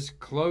his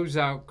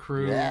closeout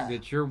crew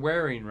that you're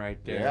wearing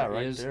right there. Yeah,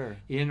 right there.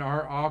 In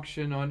our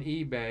auction on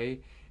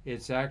eBay.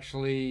 It's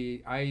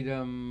actually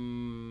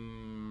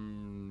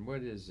item,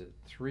 what is it,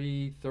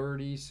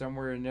 330,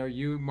 somewhere in there.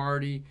 You,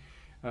 Marty,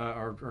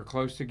 are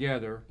close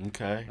together.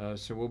 Okay.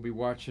 So we'll be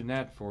watching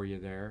that for you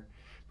there.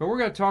 But we're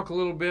going to talk a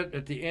little bit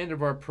at the end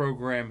of our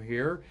program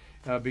here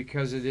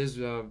because it is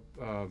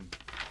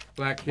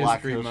Black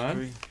History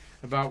Month.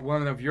 About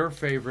one of your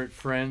favorite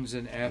friends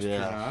and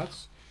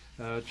astronauts,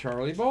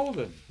 Charlie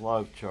Bolden.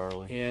 Love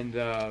Charlie. And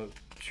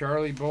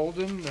Charlie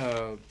Bolden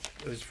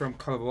is from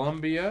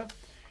Columbia,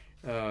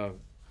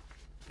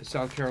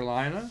 South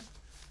Carolina.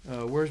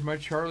 Where's my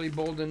Charlie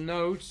Bolden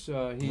notes?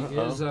 He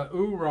is a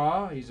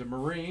URA. He's a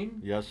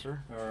Marine. Yes,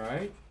 sir. All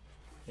right.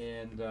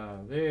 And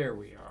there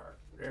we are.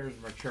 There's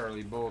my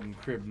Charlie Bolden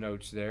crib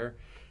notes there.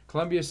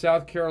 Columbia,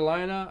 South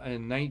Carolina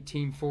in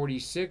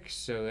 1946,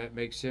 so that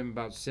makes him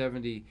about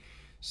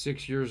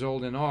 76 years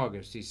old in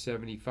August. He's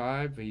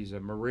 75. He's a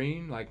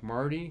Marine like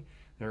Marty.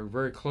 They're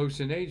very close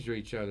in age to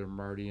each other,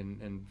 Marty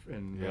and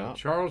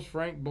Charles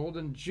Frank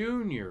Bolden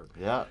Jr.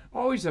 Yeah.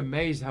 Always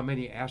amazed how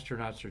many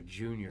astronauts are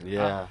junior.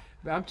 Yeah.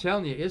 I'm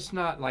telling you, it's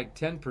not like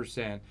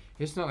 10%.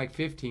 It's not like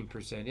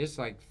 15%. It's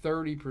like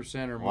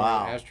 30% or more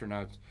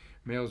astronauts,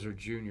 males are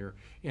junior.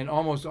 And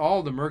almost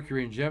all the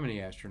Mercury and Gemini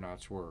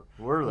astronauts were.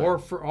 Were they? Or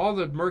for all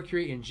the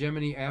Mercury and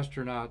Gemini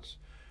astronauts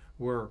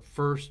were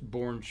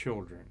first-born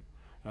children.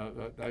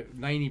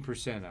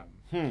 90% of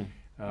them.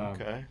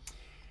 Okay.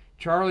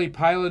 Charlie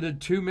piloted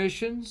 2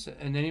 missions,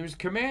 and then he was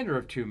commander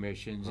of 2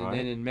 missions. Right. And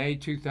then in May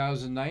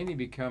 2009, he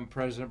became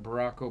President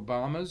Barack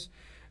Obama's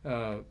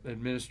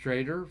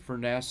administrator for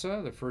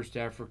NASA, the first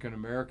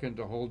African-American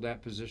to hold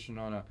that position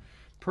on a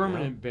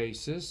permanent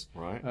basis.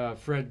 Right.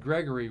 Fred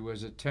Gregory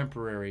was a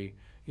temporary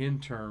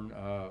intern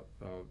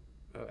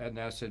at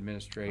NASA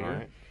administrator.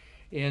 Right.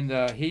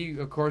 And he,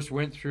 of course,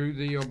 went through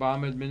the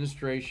Obama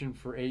administration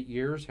for 8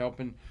 years,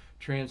 helping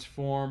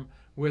transform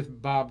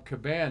with Bob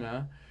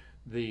Cabana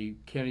the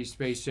Kennedy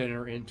Space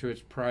Center into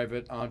its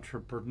private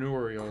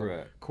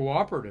entrepreneurial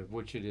cooperative,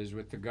 which it is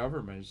with the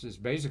government. It's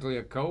basically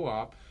a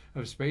co-op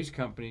of space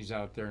companies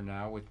out there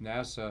now, with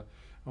NASA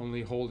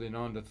only holding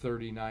on to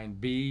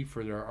 39B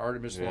for their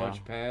Artemis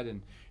launch pad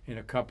and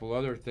a couple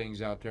other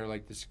things out there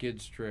like the skid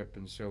strip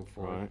and so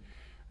forth.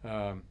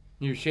 Right.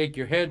 You shake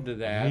your head to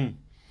that.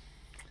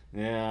 Mm-hmm.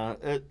 Yeah,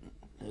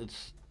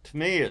 it's to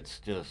me, it's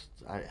just,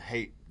 I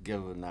hate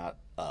giving that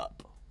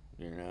up.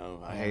 You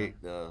know, I hate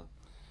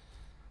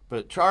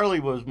but Charlie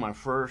was my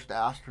first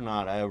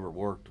astronaut I ever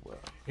worked with.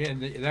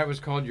 And that was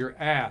called your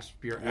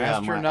ASP, your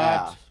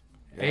astronaut.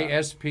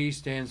 ASP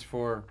stands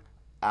for?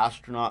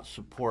 Astronaut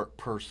Support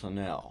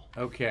Personnel.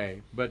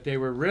 Okay, but they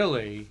were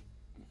really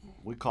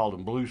We called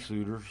them blue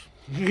suiters.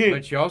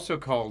 But you also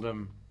called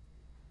them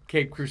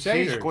Cape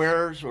Crusaders. Sea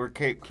Squares or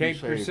Cape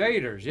Crusaders. Cape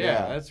Crusaders,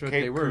 yeah, that's what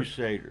Cape they were.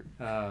 Crusaders.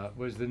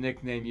 Was the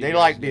nickname you They guys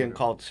like gave being them.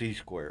 called Sea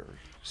Squares.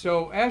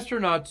 So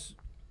astronauts,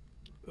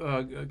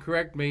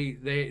 correct me,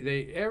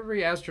 they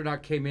every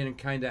astronaut came in and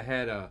kind of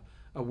had a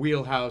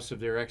wheelhouse of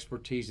their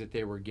expertise that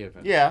they were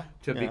given Yeah.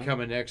 to yeah. become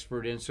an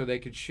expert in, so they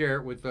could share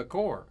it with the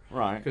Corps.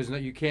 Right. Because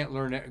you can't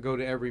go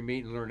to every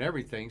meet and learn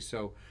everything.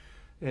 So,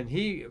 and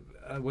he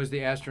was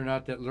the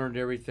astronaut that learned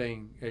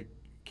everything at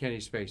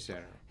Kennedy Space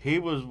Center. He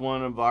was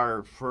one of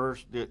our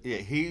first.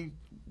 He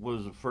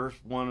was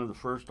one of the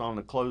first on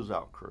the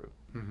closeout crew.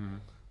 Mm-hmm.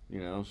 You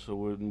know, so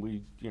when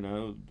we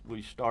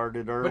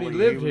started early. But he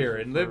lived was here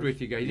the and lived first.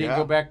 with you guys. He didn't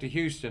go back to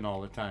Houston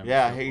all the time.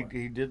 Yeah, so he forth.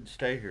 he did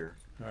stay here.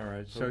 All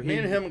right, So, so me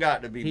and him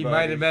got to be. He buddies.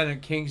 might have been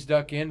at King's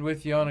Duck Inn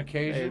with you on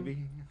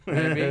occasion.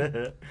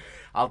 Maybe.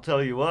 I'll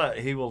tell you what,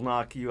 he will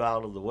knock you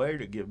out of the way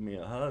to give me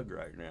a hug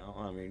right now.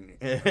 I mean,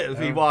 if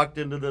he walked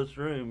into this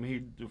room,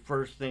 the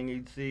first thing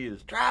he'd see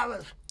is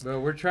Travis. Well,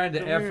 we're trying to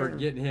Come effort here.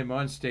 getting him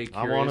on Stay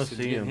I wanna Curious and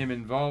see getting him. him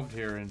involved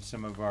here in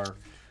some of our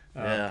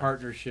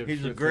partnerships.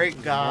 He's a with great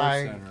the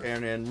guy North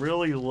Center. and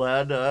really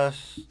led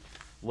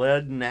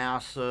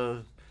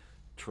NASA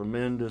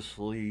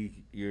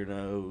tremendously, you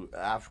know,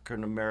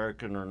 African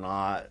American or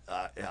not.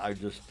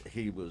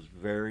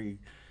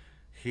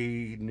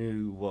 He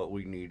knew what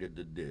we needed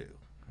to do,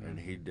 and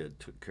he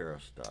took care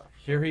of stuff.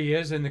 Here he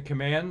is in the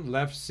command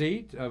left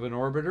seat of an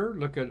orbiter.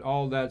 Look at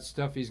all that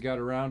stuff he's got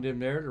around him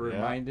there to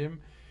remind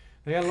him.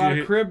 They had a lot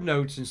of crib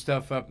notes and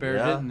stuff up there,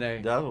 didn't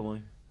they?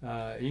 Definitely.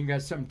 You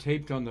got something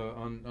taped on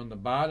the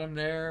bottom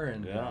there,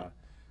 and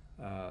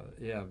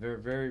very,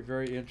 very,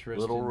 very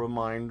interesting. Little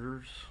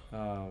reminders.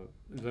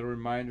 Little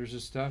reminders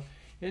of stuff.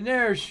 And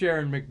there's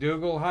Sharon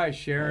McDougal. Hi,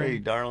 Sharon. Hey,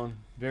 darling.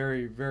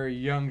 Very, very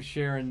young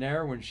Sharon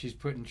there when she's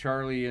putting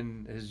Charlie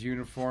in his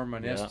uniform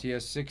on Yeah.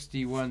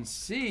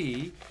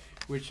 STS-61C,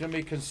 which, let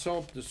me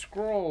consult the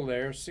scroll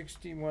there.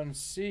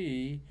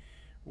 61C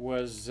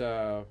was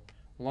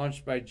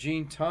launched by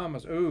Gene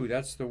Thomas. Ooh,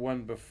 that's the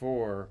one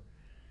before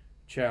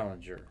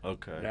Challenger.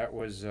 Okay. That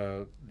was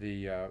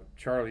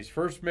Charlie's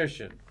first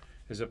mission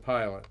as a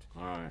pilot.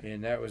 All right.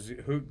 And that was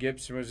Hoot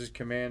Gibson was his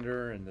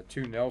commander, and the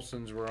two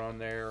Nelsons were on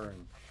there.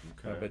 And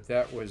Okay. but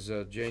that was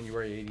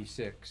January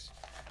 '86.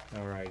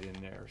 All right,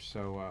 in there.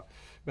 So,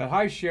 but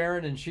hi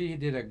Sharon, and she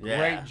did a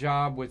great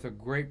job with a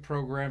great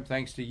program.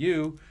 Thanks to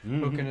you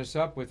hooking us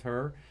up with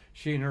her.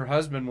 She and her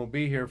husband will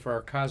be here for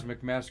our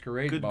Cosmic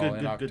Masquerade Ball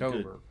in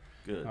October.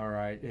 Good. All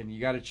right, and you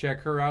got to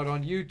check her out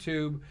on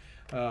YouTube.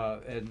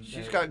 And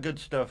She's got good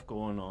stuff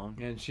going on.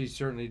 And she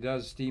certainly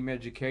does. Steam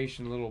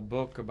Education, a little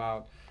book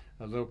about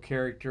a little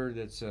character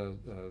that's a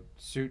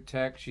suit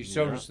tech. She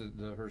showed us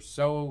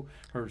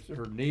her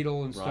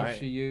needle and stuff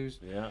she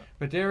used. Yeah.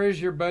 But there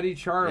is your buddy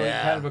Charlie.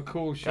 Yeah. Kind of a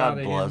cool shot of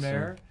him bless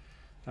there.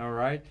 All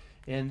right.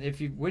 And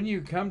when you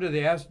come to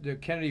the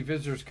Kennedy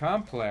Visitors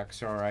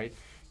Complex, all right,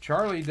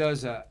 Charlie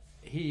does the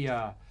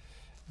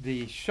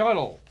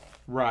shuttle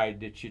ride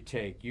that you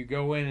take. You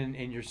go in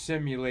and you're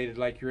simulated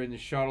like you're in the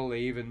shuttle.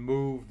 They even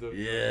move the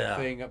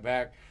thing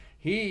back.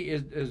 He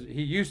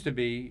used to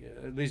be,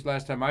 at least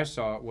last time I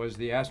saw it, was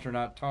the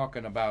astronaut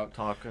talking,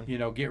 you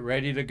know, get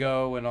ready to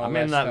go and all I'm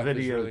that in stuff. that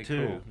video is really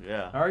too. cool.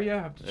 Yeah. Are you? I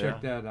have to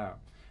check that out.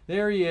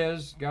 There he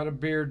is. Got a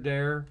beard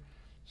there.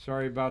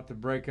 Sorry about the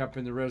breakup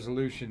in the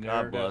resolution there.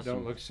 God bless Don't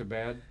him. look so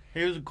bad.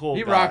 He was a cool guy.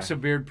 He rocks a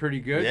beard pretty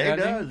good, Yeah,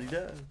 doesn't he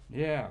does.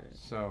 Yeah,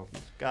 so.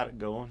 He's got it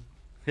going.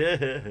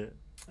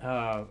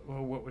 Well,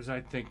 what was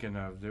I thinking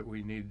of that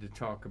we needed to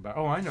talk about?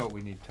 Oh, I know what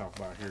we need to talk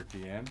about here at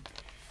the end.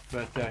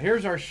 But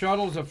here's our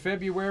shuttles of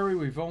February.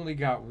 We've only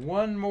got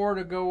one more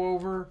to go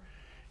over,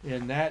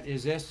 and that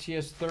is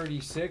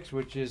STS-36,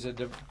 which is a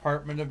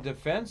Department of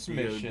Defense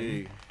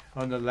mission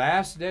on the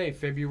last day,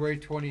 February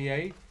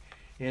 28th.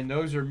 And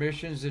those are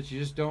missions that you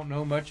just don't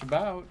know much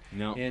about.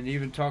 No. And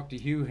even talked to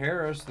Hugh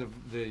Harris,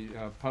 the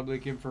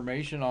public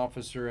information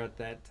officer at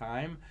that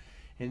time,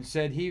 and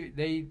said he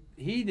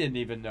didn't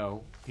even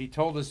know. He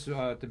told us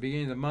at the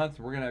beginning of the month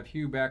we're going to have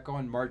Hugh back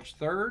on March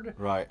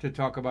 3rd to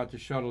talk about the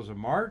shuttles of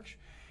March.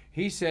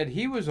 He said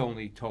he was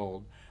only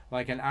told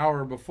like an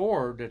hour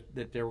before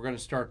that they were going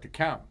to start to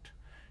count,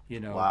 you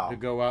know, to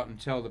go out and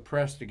tell the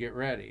press to get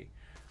ready.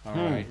 All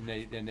right,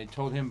 and they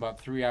told him about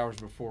 3 hours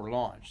before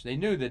launch. They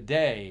knew the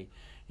day,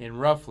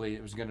 and roughly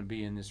it was going to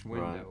be in this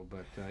window.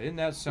 But isn't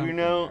that something? You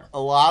know, a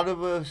lot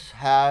of us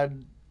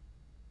had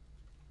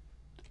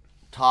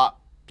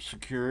top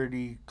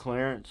security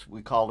clearance.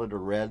 We called it a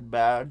red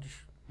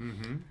badge.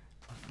 Mm-hmm.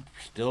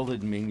 Still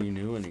didn't mean you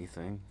knew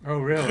anything. Oh,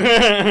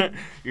 really?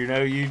 You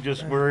know, you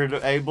just were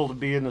able to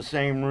be in the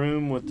same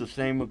room with the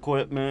same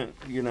equipment,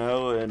 you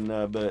know,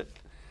 and but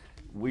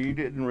we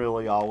didn't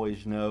really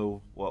always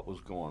know what was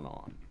going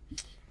on.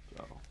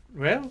 So.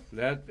 Well,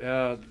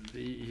 that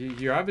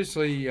you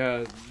obviously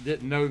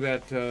didn't know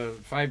that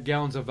 5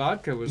 gallons of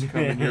vodka was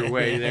coming your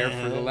way there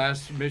for the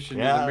last mission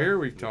to the mirror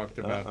we've talked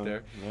about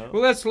there. No.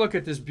 Well, let's look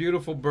at this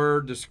beautiful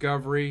bird,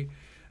 Discovery.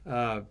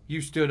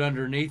 You stood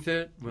underneath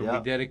it when we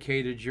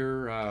dedicated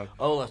your.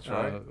 Oh, that's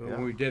right.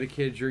 When we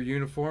dedicated your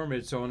uniform,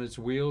 it's on its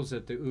wheels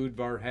at the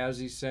Udvar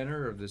Hazy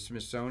Center of the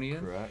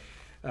Smithsonian. Correct.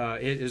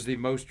 It is the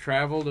most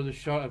traveled of the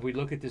shuttle. If we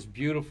look at this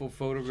beautiful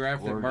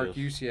photograph that Mark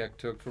Usiak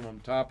took from on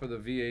top of the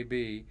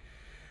VAB,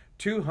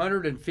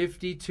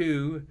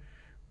 252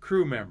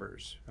 crew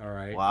members. All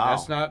right. Wow.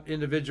 That's not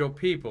individual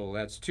people.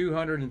 That's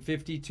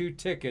 252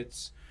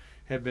 tickets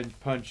have been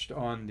punched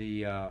on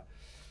the.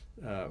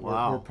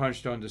 Were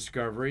punched on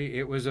Discovery.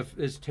 It was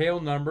its tail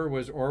number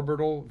was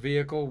Orbital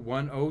Vehicle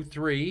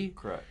 103.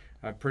 Correct.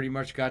 I pretty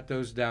much got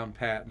those down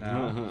pat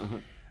now.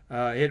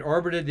 It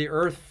orbited the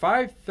Earth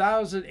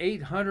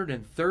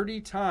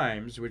 5,830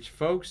 times, which,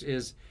 folks,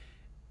 is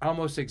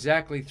almost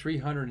exactly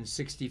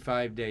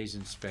 365 days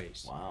in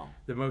space. Wow.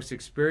 The most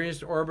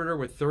experienced orbiter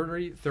with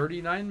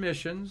 39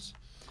 missions.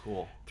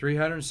 Cool.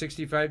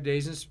 365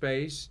 days in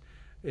space.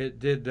 It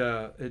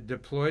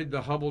deployed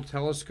the Hubble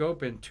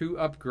telescope in 2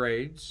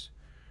 upgrades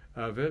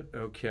of it.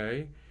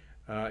 Okay.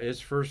 Its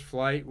first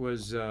flight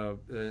was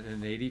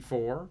in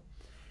 '84.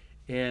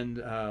 And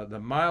the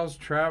miles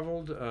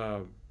traveled,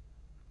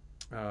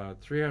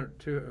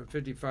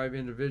 355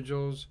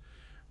 individuals.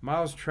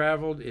 Miles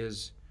traveled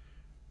is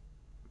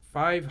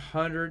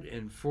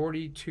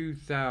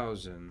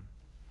 542,000.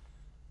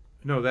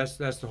 No, that's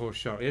the whole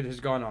show. It has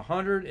gone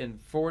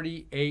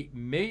 148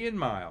 million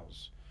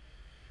miles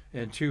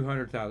and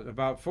 200,000.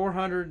 About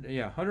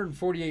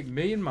 148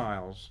 million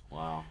miles.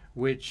 Wow.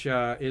 Which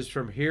is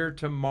from here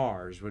to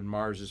Mars when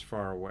Mars is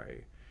far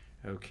away.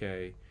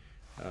 Okay.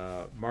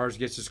 Mars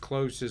gets as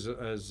close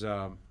as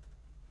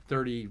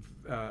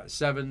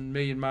 37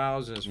 million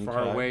miles, and as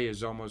far away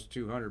as almost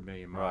 200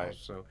 million miles. Right.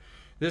 So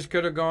this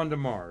could have gone to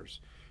Mars.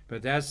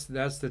 But that's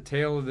the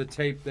tail of the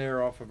tape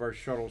there off of our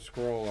shuttle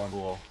scroll on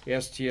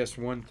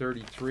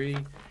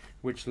STS-133,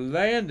 which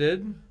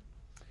landed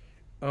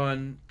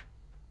on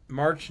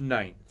March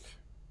 9th.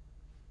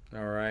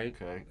 All right.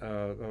 Okay.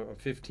 A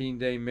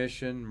 15-day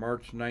mission.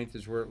 March 9th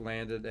is where it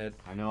landed at.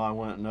 I know I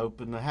went and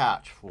opened the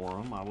hatch for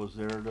them. I was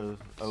there to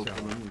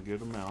open them and get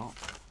them out.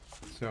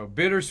 So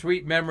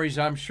bittersweet memories,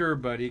 I'm sure,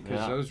 buddy,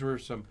 because those were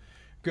some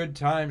good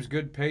times,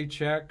 good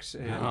paychecks.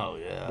 And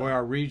boy,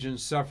 our region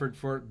suffered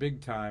for it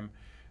big time.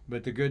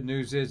 But the good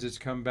news is it's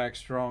come back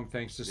strong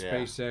thanks to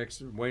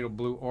SpaceX. Wait till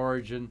Blue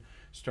Origin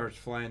starts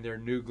flying their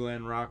New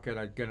Glenn rocket.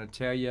 I'm going to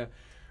tell you,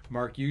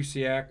 Mark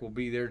Usiak will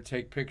be there to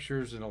take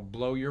pictures, and it'll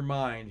blow your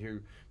mind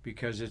here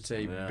because it's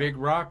a big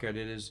rocket.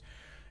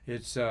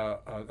 It's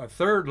a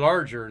third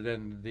larger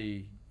than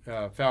the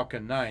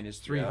Falcon 9.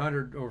 It's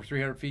over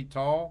 300 feet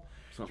tall,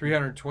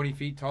 320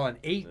 feet tall, and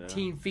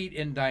 18 feet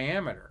in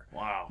diameter.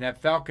 Wow. And that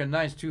Falcon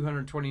 9 is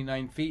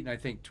 229 feet, and I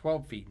think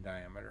 12 feet in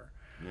diameter.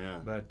 Yeah.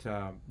 But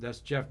that's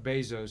Jeff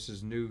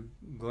Bezos' New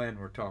Glenn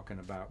we're talking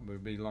about. We'll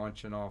be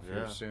launching off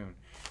here soon,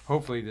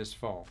 hopefully this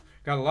fall.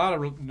 Got a lot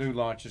of new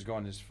launches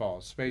going this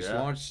fall. Space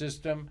Launch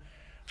System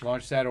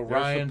launched that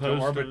Orion to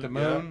orbit the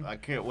moon. I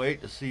can't wait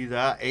to see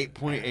that.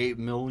 8.8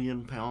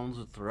 million pounds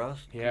of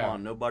thrust. Yeah. Come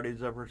on,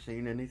 nobody's ever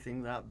seen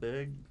anything that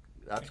big.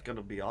 That's going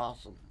to be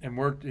awesome. And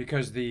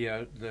because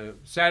the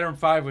Saturn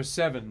V was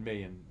 7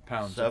 million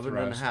pounds of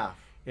thrust. 7.5.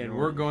 And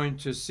we're going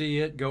to see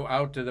it go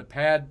out to the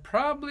pad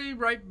probably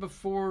right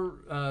before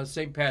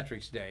St.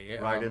 Patrick's Day,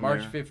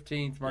 March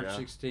 15th, March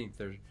 16th.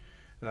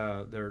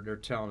 They're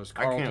telling us.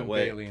 Carlton I can't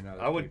wait. Bailey and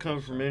other I would people,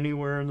 come from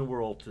anywhere in the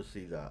world to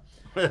see that.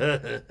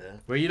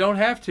 Well, you don't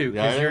have to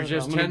because you're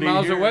just 10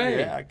 miles away.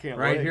 Yeah, I can't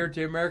right wait. here at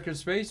the American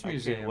Space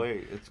Museum. I can't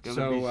wait. It's going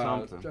to be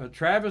something.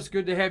 Travis,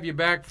 good to have you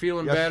back.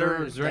 Feeling better.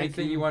 Sir. Is there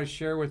anything you want to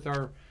share with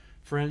our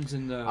friends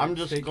in the I'm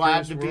just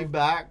glad to be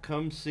back.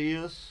 Come see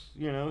us,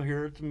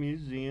 here at the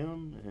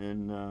museum,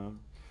 and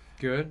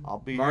good. I'll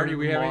be Marty, here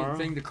we have tomorrow.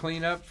 anything to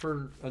clean up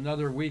for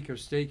another week of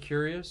Stay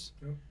Curious?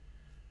 No.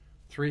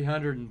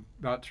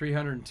 About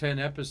 310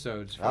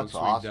 episodes. That's folks,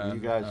 awesome.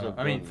 we've done. You guys have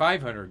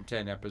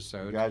 510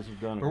 episodes. You guys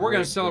have done But we're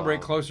going to great celebrate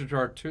job. closer to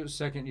our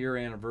second year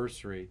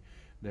anniversary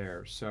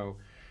there. So,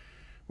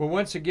 well,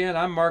 once again,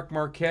 I'm Mark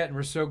Marquette, and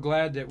we're so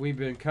glad that we've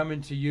been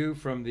coming to you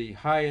from the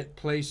Hyatt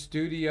Place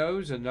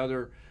Studios.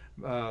 Another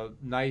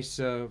nice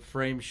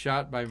frame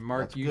shot by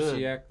Mark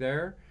Usiak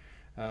there.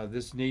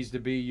 This needs to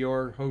be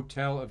your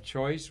hotel of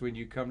choice when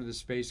you come to the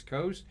Space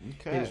Coast.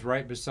 Okay. It is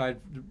right beside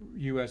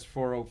US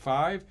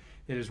 405.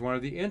 It is one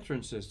of the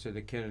entrances to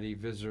the Kennedy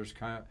Visitors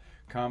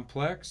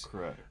Complex.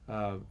 Correct.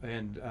 I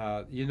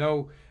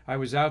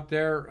was out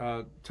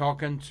there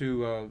talking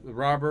to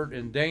Robert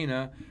and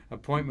Dana,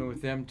 appointment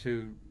with them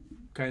to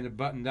kind of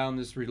button down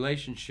this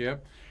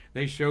relationship.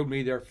 They showed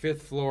me their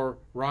 5th floor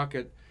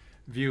rocket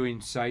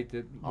viewing site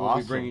that we'll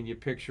be bringing you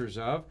pictures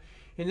of.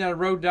 And then I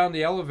rode down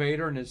the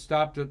elevator, and it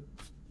stopped at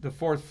the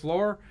 4th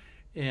floor,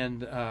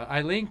 and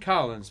Eileen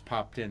Collins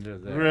popped into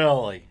there.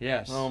 Really?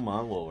 Yes. Oh, my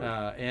Lord.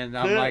 And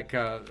I'm like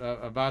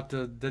about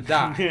to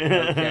die.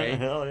 Okay.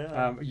 Hell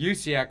yeah.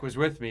 Usiak was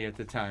with me at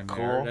the time there.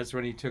 Cool. That's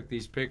when he took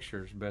these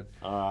pictures. But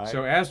All right.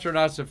 So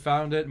astronauts have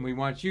found it, and we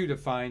want you to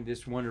find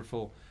this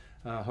wonderful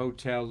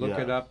hotel. Look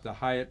it up, the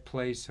Hyatt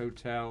Place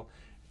Hotel,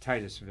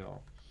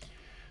 Titusville.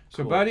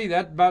 So, Cool. buddy,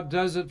 that about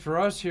does it for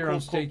us here Cool,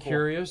 on Stay cool.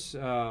 Curious.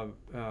 So,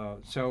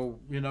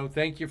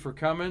 thank you for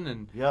coming,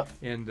 and Yep.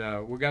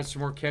 we got some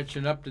more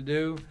catching up to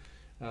do.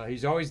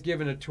 He's always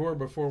giving a tour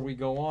before we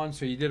go on,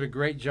 so you did a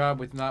great job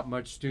with not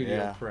much studio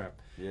Yeah. prep.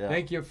 Yeah.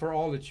 Thank you for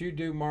all that you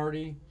do,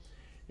 Marty.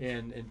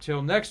 And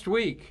until next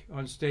week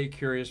on Stay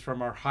Curious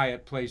from our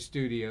Hyatt Place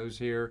studios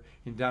here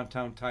in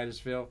downtown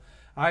Titusville,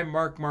 I'm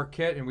Mark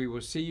Marquette, and we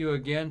will see you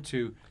again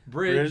to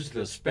bridge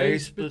the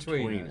space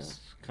between us.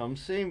 Come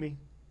see me.